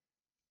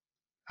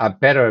are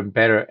better and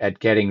better at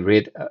getting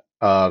rid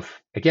of,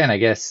 again, I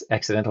guess,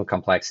 accidental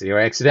complexity or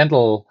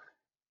accidental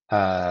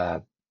uh,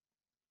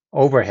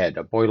 overhead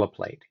or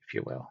boilerplate, if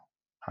you will.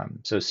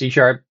 So C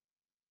sharp,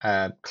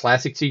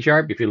 classic C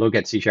sharp, if you look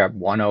at C sharp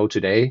 1.0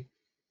 today,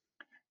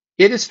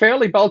 it is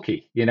fairly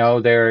bulky.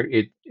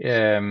 There's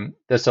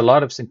a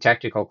lot of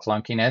syntactical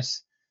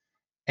clunkiness,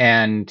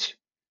 and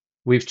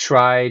we've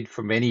tried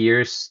for many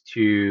years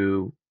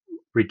to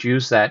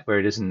reduce that where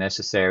it isn't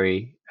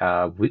necessary.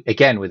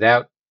 Again,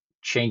 without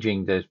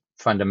changing the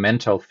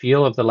fundamental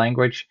feel of the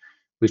language,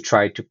 we've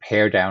tried to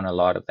pare down a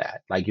lot of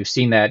that. Like you've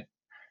seen that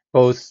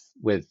both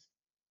with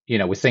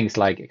things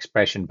like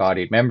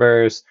expression-bodied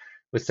members,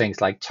 with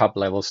things like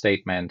top-level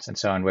statements, and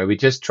so on, where we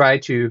just try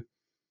to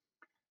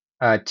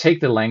take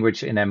the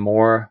language in a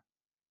more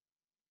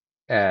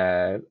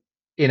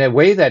in a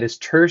way that is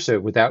terse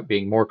without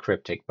being more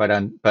cryptic,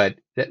 but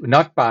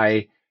not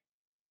by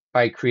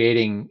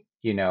creating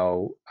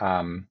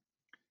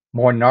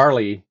more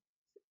gnarly,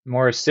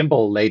 more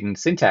symbol laden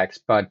syntax,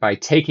 but by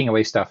taking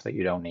away stuff that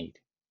you don't need.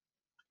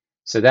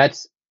 So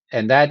that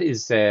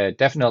is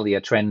definitely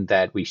a trend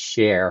that we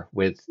share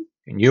with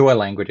newer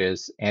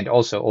languages and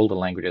also older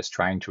languages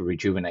trying to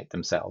rejuvenate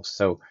themselves.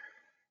 So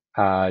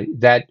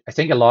that I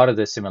think a lot of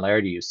the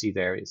similarity you see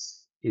there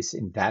is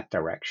in that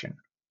direction.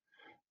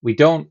 We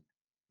don't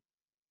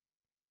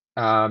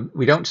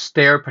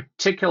stare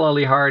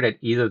particularly hard at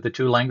either of the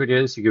two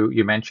languages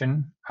you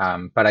mentioned,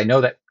 but I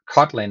know that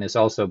Kotlin is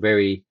also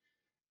very.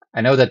 I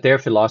know that their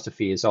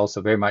philosophy is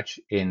also very much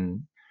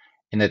in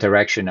the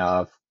direction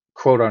of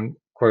quote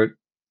unquote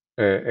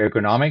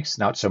ergonomics,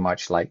 not so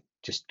much like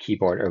just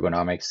keyboard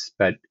ergonomics,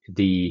 but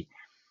the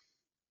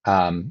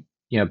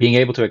being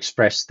able to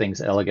express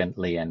things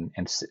elegantly and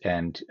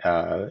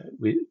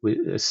with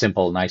a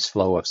simple, nice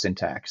flow of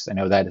syntax. I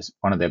know that is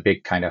one of their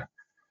big kind of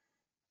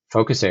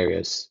focus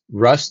areas.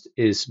 Rust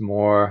is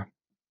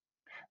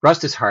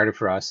harder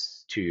for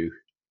us to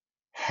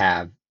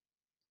have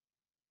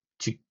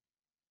to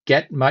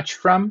get much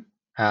from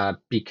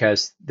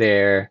because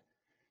their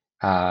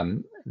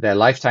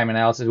lifetime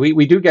analysis.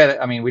 We do get it.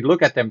 I mean, we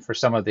look at them for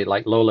some of the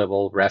like low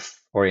level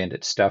ref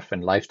oriented stuff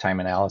and lifetime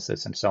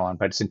analysis and so on.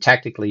 But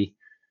syntactically,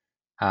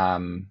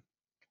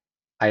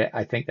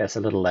 I think there's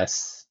a little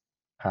less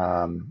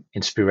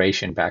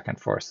inspiration back and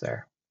forth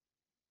there.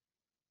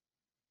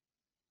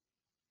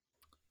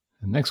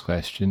 The next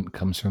question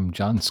comes from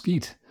John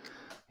Skeet.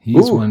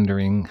 He's Ooh.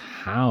 wondering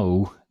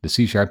how the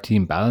C#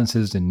 team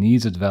balances the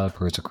needs of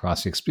developers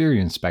across the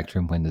experience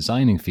spectrum when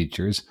designing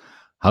features.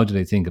 How do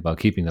they think about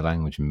keeping the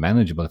language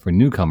manageable for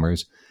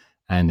newcomers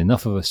and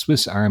enough of a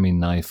Swiss Army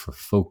knife for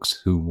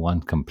folks who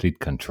want complete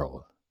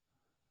control?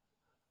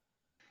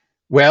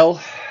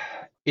 Well,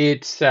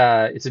 it's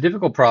a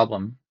difficult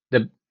problem.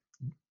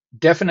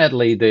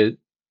 Definitely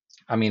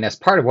as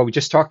part of what we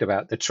just talked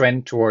about, the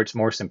trend towards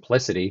more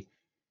simplicity.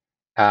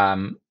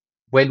 When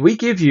we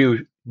give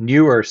you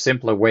newer,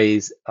 simpler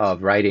ways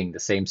of writing the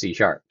same C#,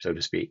 so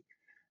to speak,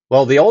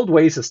 well, the old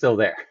ways are still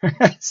there.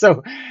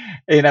 So,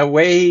 in a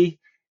way,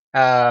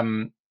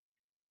 also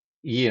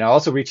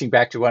reaching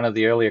back to one of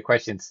the earlier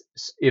questions,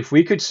 if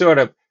we could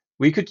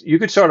you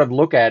could sort of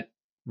look at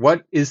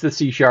what is the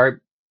C#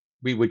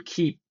 we would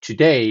keep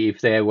today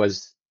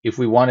if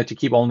we wanted to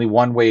keep only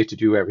one way to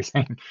do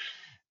everything,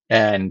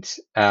 and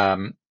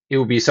it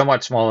would be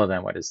somewhat smaller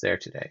than what is there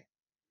today.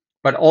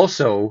 But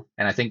also,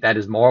 and I think that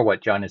is more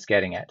what John is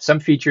getting at, some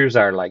features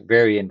are like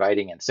very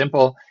inviting and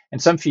simple,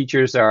 and some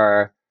features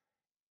are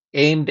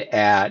aimed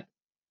at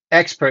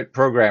expert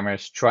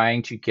programmers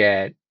trying to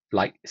get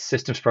like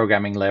systems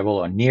programming level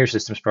or near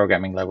systems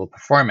programming level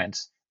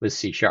performance with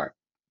C#,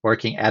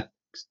 working at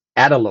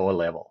a lower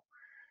level.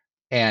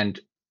 And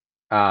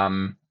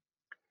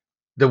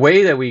the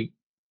way that we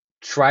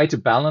try to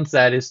balance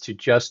that is to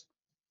just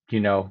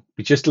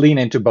lean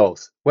into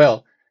both.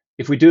 Well,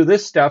 if we do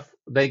this stuff,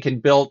 they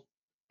can build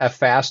a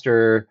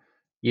faster,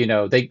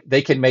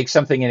 they can make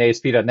something in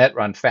ASP.NET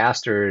run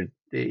faster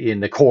in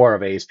the core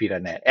of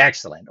ASP.NET.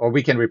 Excellent. Or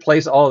we can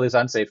replace all this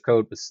unsafe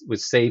code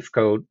with safe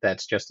code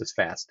that's just as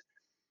fast.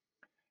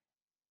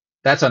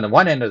 That's on the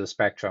one end of the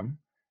spectrum.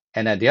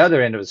 And at the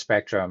other end of the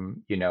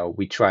spectrum,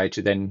 we try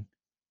to then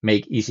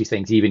make easy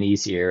things even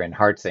easier and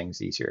hard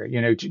things easier,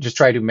 to just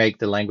try to make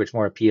the language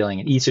more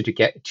appealing and easier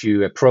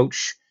to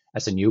approach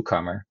as a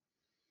newcomer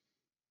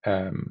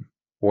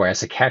or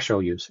as a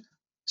casual user.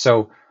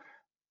 So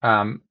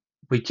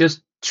we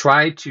just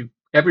try to,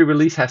 every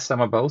release has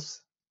some of both.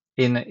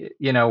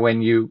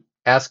 When you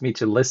ask me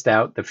to list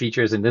out the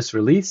features in this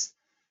release,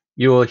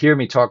 you will hear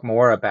me talk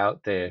more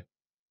about the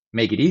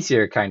make it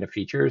easier kind of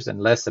features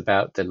and less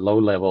about the low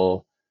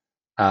level,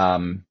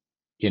 the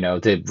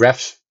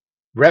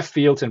ref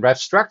fields and ref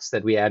structs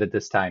that we added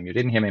this time. You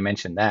didn't hear me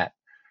mention that,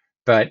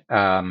 but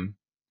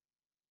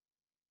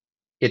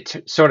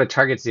it sort of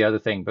targets the other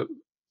thing. But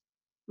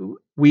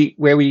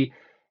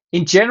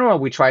in general,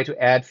 we try to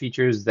add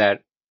features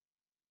that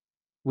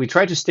we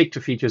try to stick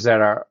to features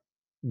that are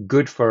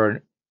good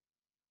for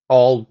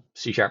all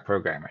C#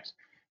 programmers.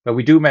 But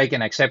we do make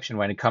an exception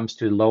when it comes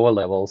to lower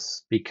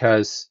levels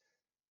because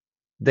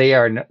they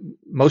are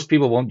most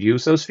people won't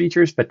use those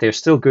features, but they're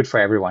still good for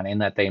everyone in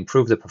that they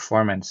improve the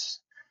performance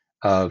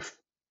of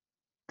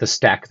the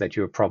stack that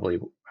you're probably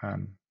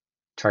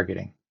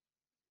targeting.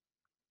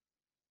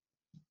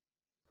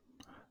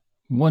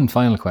 One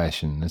final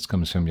question. This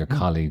comes from your Hmm.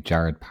 colleague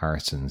Jared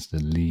Parsons, the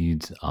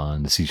lead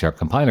on the C Sharp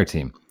compiler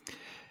team.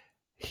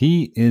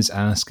 He is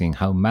asking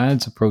how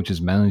MADS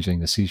approaches managing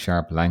the C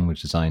Sharp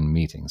language design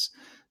meetings.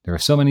 There are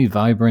so many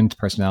vibrant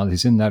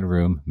personalities in that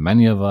room,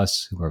 many of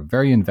us who are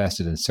very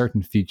invested in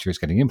certain features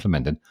getting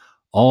implemented,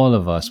 all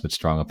of us with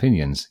strong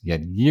opinions.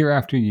 Yet year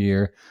after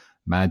year,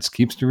 MADS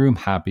keeps the room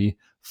happy,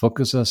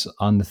 focuses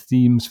on the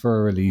themes for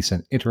a release,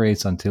 and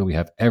iterates until we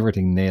have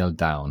everything nailed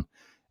down.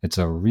 It's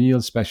a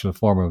real special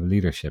form of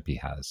leadership he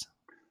has.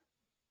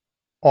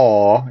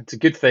 Oh, it's a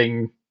good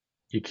thing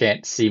you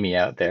can't see me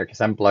out there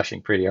because I'm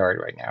blushing pretty hard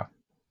right now.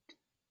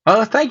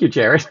 Oh, thank you,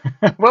 Jared.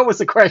 What was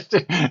the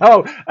question?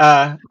 Oh,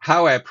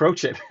 how I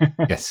approach it.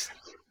 Yes.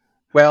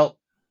 Well,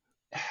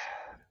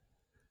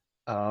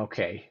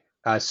 okay.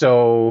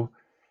 So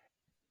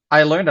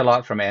I learned a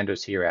lot from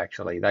Anders here,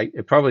 actually. I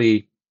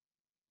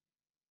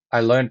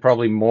learned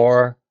probably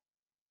more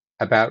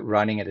about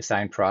running a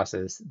design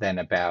process than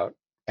about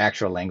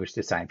actual language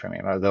design from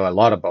him, although a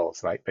lot of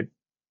both, right? But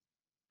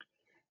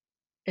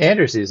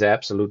Anders is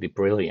absolutely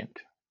brilliant.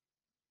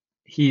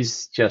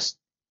 He's just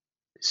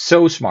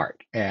so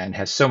smart and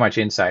has so much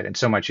insight and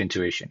so much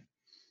intuition.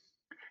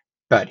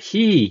 But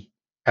he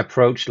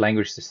approached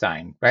language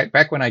design right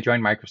back when I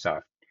joined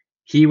Microsoft.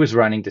 He was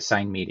running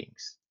design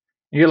meetings.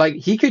 And you're like,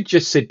 he could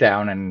just sit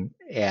down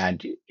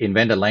and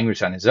invent a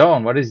language on his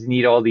own. What does he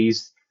need all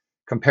these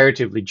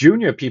comparatively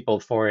junior people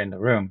for in the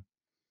room?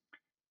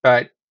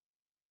 But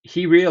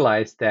he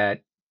realized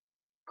that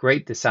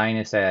great design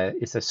is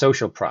a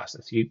social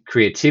process.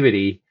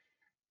 Creativity,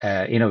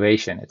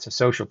 innovation, it's a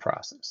social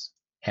process,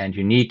 and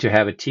you need to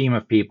have a team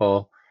of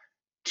people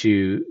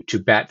to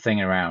bat thing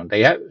around.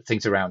 They have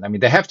things around. I mean,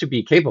 they have to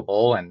be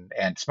capable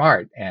and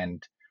smart,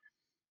 and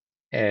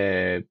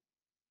uh,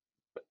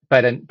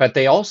 but um,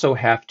 they also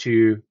have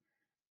to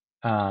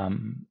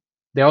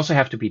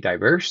be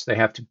diverse. They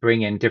have to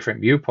bring in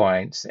different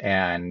viewpoints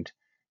and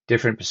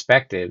different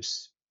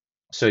perspectives.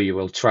 So you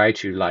will try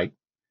to like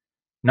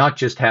not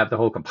just have the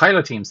whole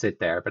compiler team sit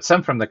there, but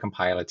some from the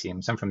compiler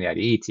team, some from the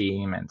IDE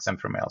team, and some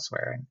from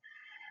elsewhere.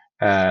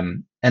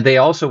 And they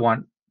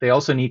also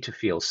need to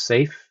feel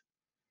safe.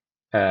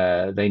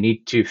 They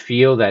need to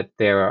feel that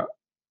they're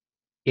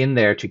in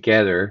there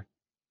together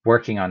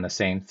working on the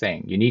same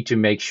thing. You need to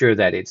make sure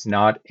that it's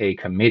not a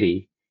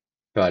committee,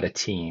 but a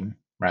team,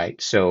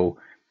 right? So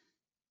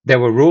there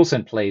were rules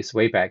in place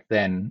way back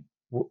then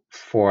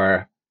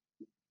for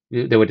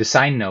there were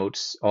design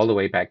notes all the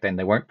way back then.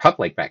 They weren't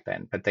public back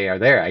then, but they are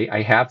there.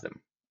 I have them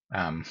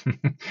um,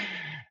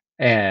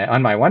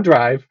 on my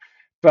OneDrive.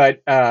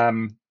 But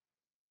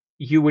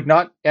you would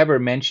not ever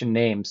mention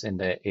names in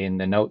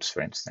the notes,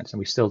 for instance, and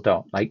we still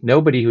don't. Like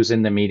nobody who's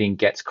in the meeting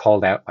gets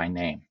called out by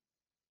name.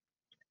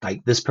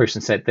 Like this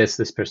person said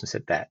this person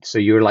said that. So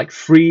you're like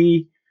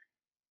free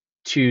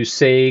to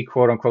say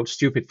quote unquote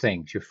stupid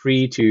things. You're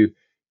free to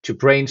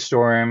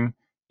brainstorm.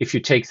 If you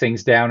take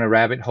things down a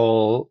rabbit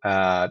hole,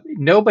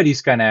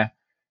 nobody's gonna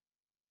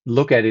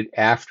look at it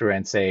after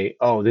and say,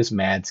 "Oh, this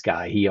Mads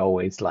guy, he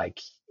always like,"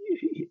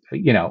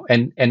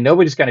 and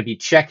nobody's gonna be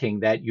checking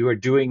that you are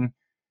doing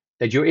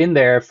that you're in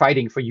there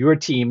fighting for your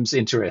team's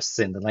interests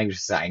in the language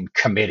design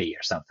committee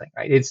or something,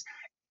 right? It's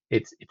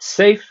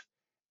safe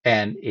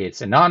and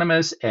it's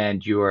anonymous,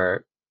 and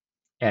you're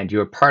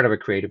part of a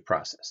creative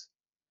process.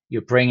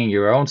 You're bringing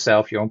your own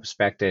self, your own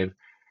perspective,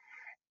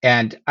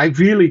 and I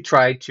really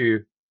try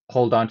to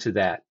hold on to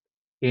that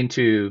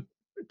into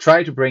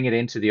try to bring it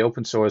into the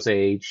open source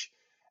age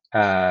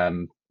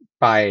um,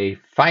 by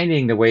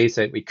finding the ways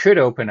that we could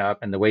open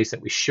up and the ways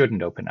that we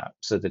shouldn't open up.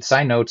 So the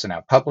design notes are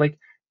now public,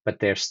 but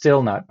they're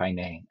still not by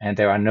name, and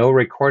there are no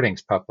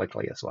recordings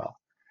publicly as well.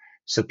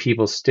 So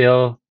people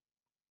still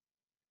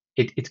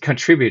it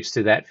contributes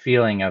to that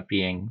feeling of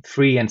being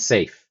free and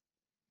safe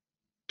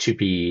to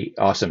be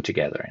awesome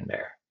together in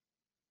there,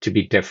 to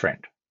be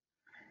different.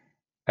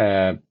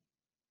 Uh,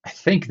 I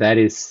think that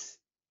is.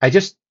 I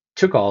just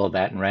took all of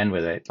that and ran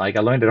with it. Like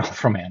I learned it all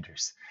from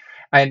Anders,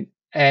 and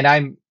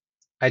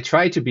I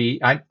try to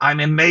be. I'm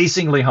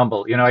amazingly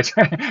humble. I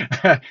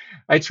try.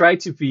 I try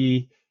to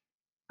be.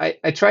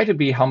 I try to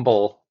be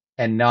humble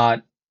and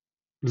not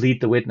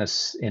lead the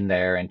witness in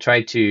there, and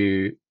try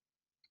to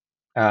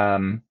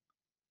um,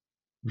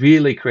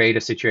 really create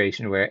a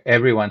situation where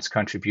everyone's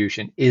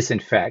contribution is in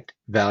fact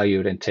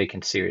valued and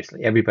taken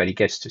seriously. Everybody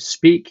gets to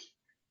speak.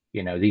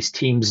 These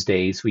Teams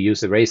days, we use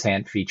the raise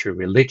hand feature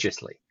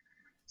religiously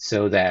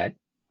so that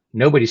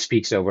nobody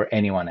speaks over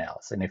anyone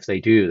else. And if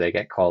they do, they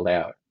get called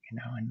out,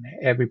 and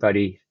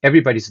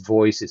everybody's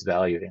voice is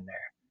valued in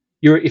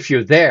there. If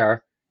you're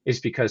there, is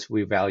because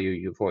we value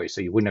your voice.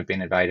 So you wouldn't have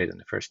been invited in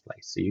the first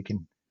place. So you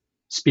can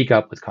speak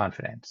up with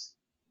confidence,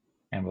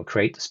 and we'll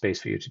create the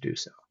space for you to do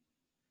so.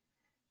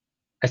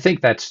 I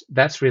think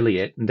that's really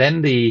it. And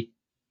then the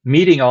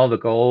meeting all the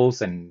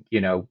goals and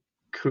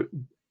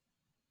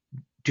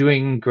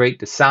doing great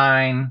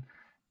design,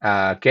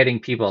 getting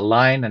people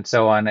aligned and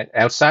so on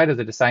outside of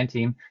the design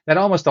team, that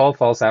almost all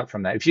falls out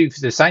from that. If the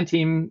design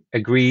team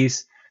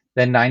agrees,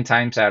 then 9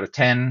 times out of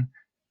 10,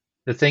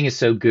 the thing is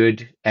so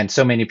good and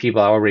so many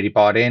people are already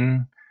bought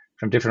in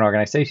from different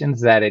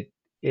organizations that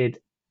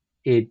it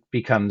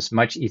becomes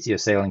much easier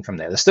sailing from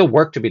there. There's still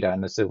work to be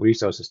done, there's still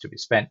resources to be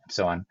spent and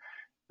so on,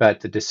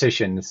 but the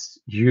decisions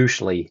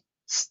usually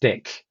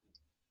stick,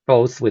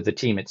 both with the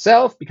team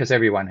itself because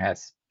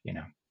everyone's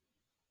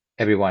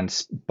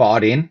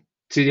bought in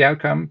to the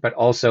outcome, but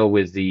also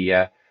with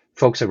the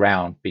folks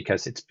around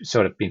because it's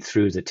sort of been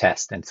through the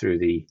test and through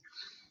the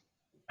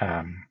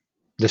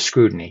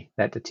scrutiny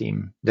that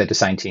the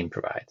design team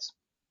provides.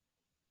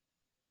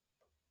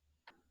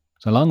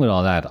 So along with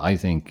all that, I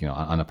think,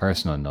 on a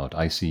personal note,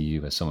 I see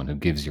you as someone who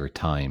gives your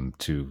time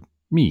to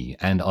me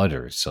and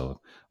others. So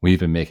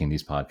we've been making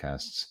these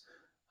podcasts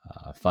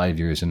 5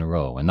 years in a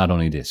row. And not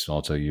only this,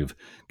 also you've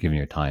given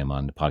your time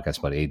on the podcast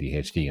about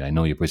ADHD. And I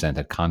know you present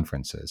at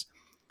conferences.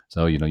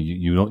 So, you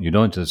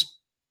don't just,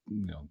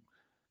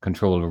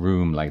 control a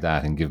room like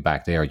that and give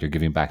back there. You're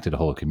giving back to the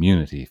whole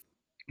community.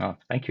 Oh,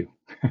 thank you.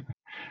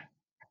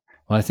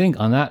 Well, I think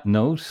on that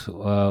note,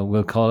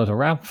 we'll call it a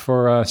wrap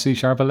for C#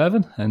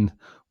 11, and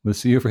we'll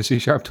see you for C#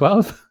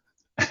 12.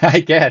 I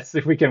guess,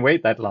 if we can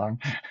wait that long.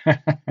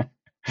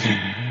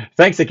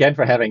 Thanks again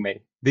for having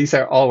me. These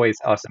are always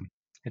awesome.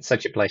 It's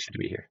such a pleasure to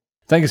be here.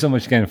 Thank you so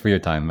much again for your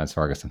time, Mads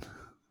Torgersen.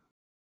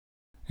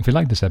 If you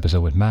like this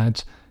episode with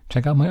Mads,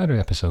 check out my other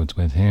episodes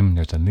with him.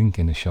 There's a link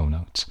in the show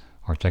notes.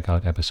 Or check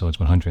out episodes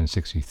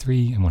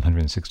 163 and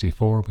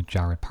 164 with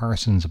Jared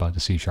Parsons about the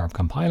C#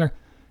 compiler.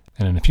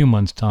 And in a few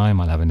months' time,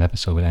 I'll have an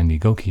episode with Andy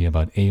Goki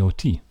about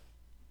AOT.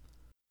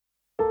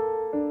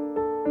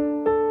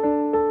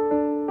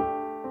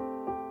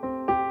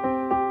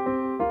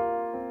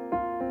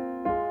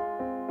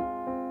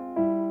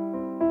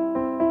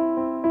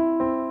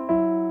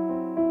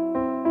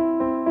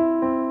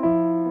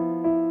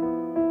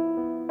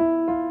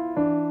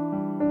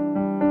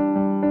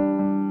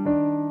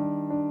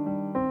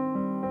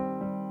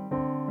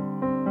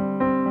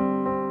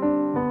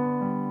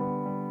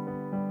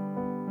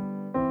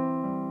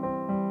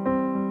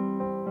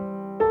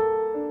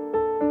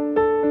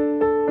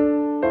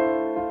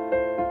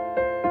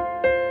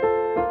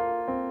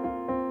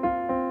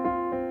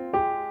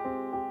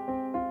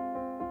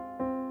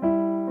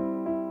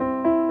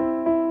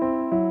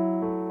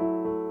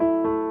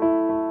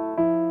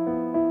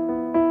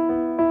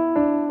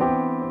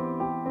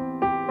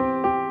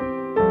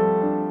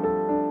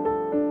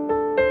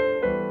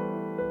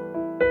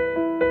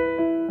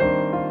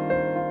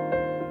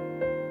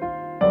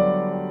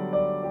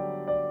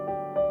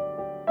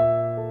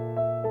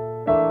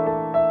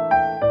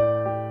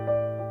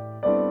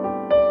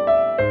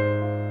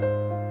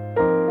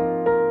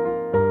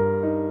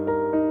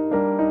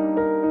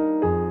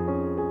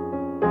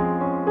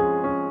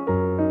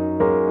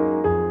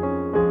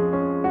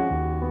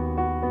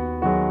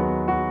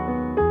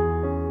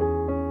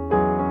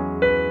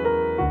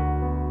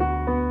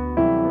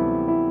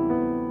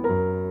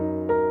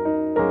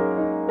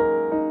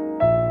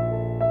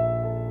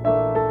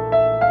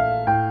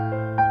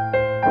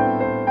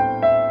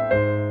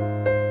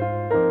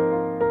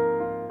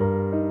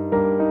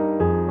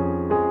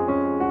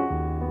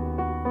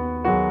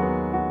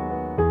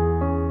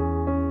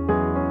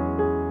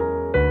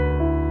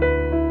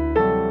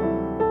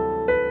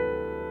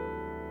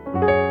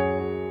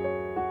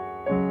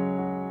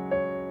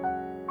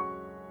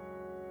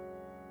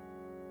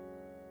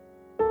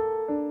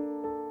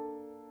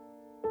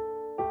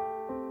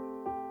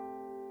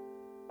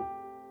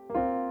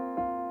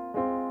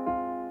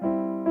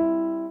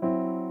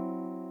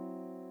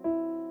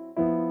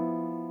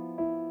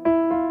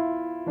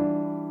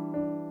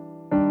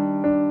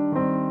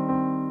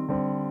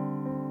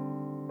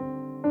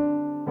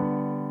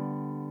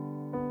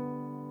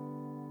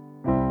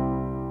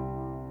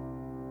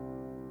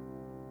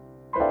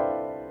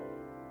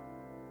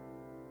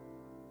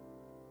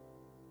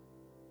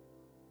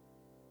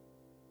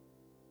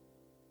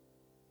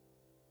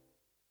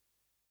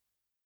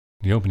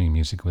 The opening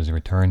music was a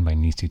return by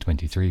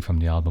Nisi23 from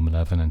the album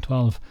 11 and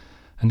 12,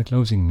 and the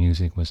closing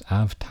music was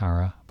Av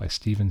Tara by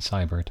Steven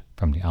Seibert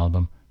from the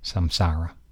album Samsara.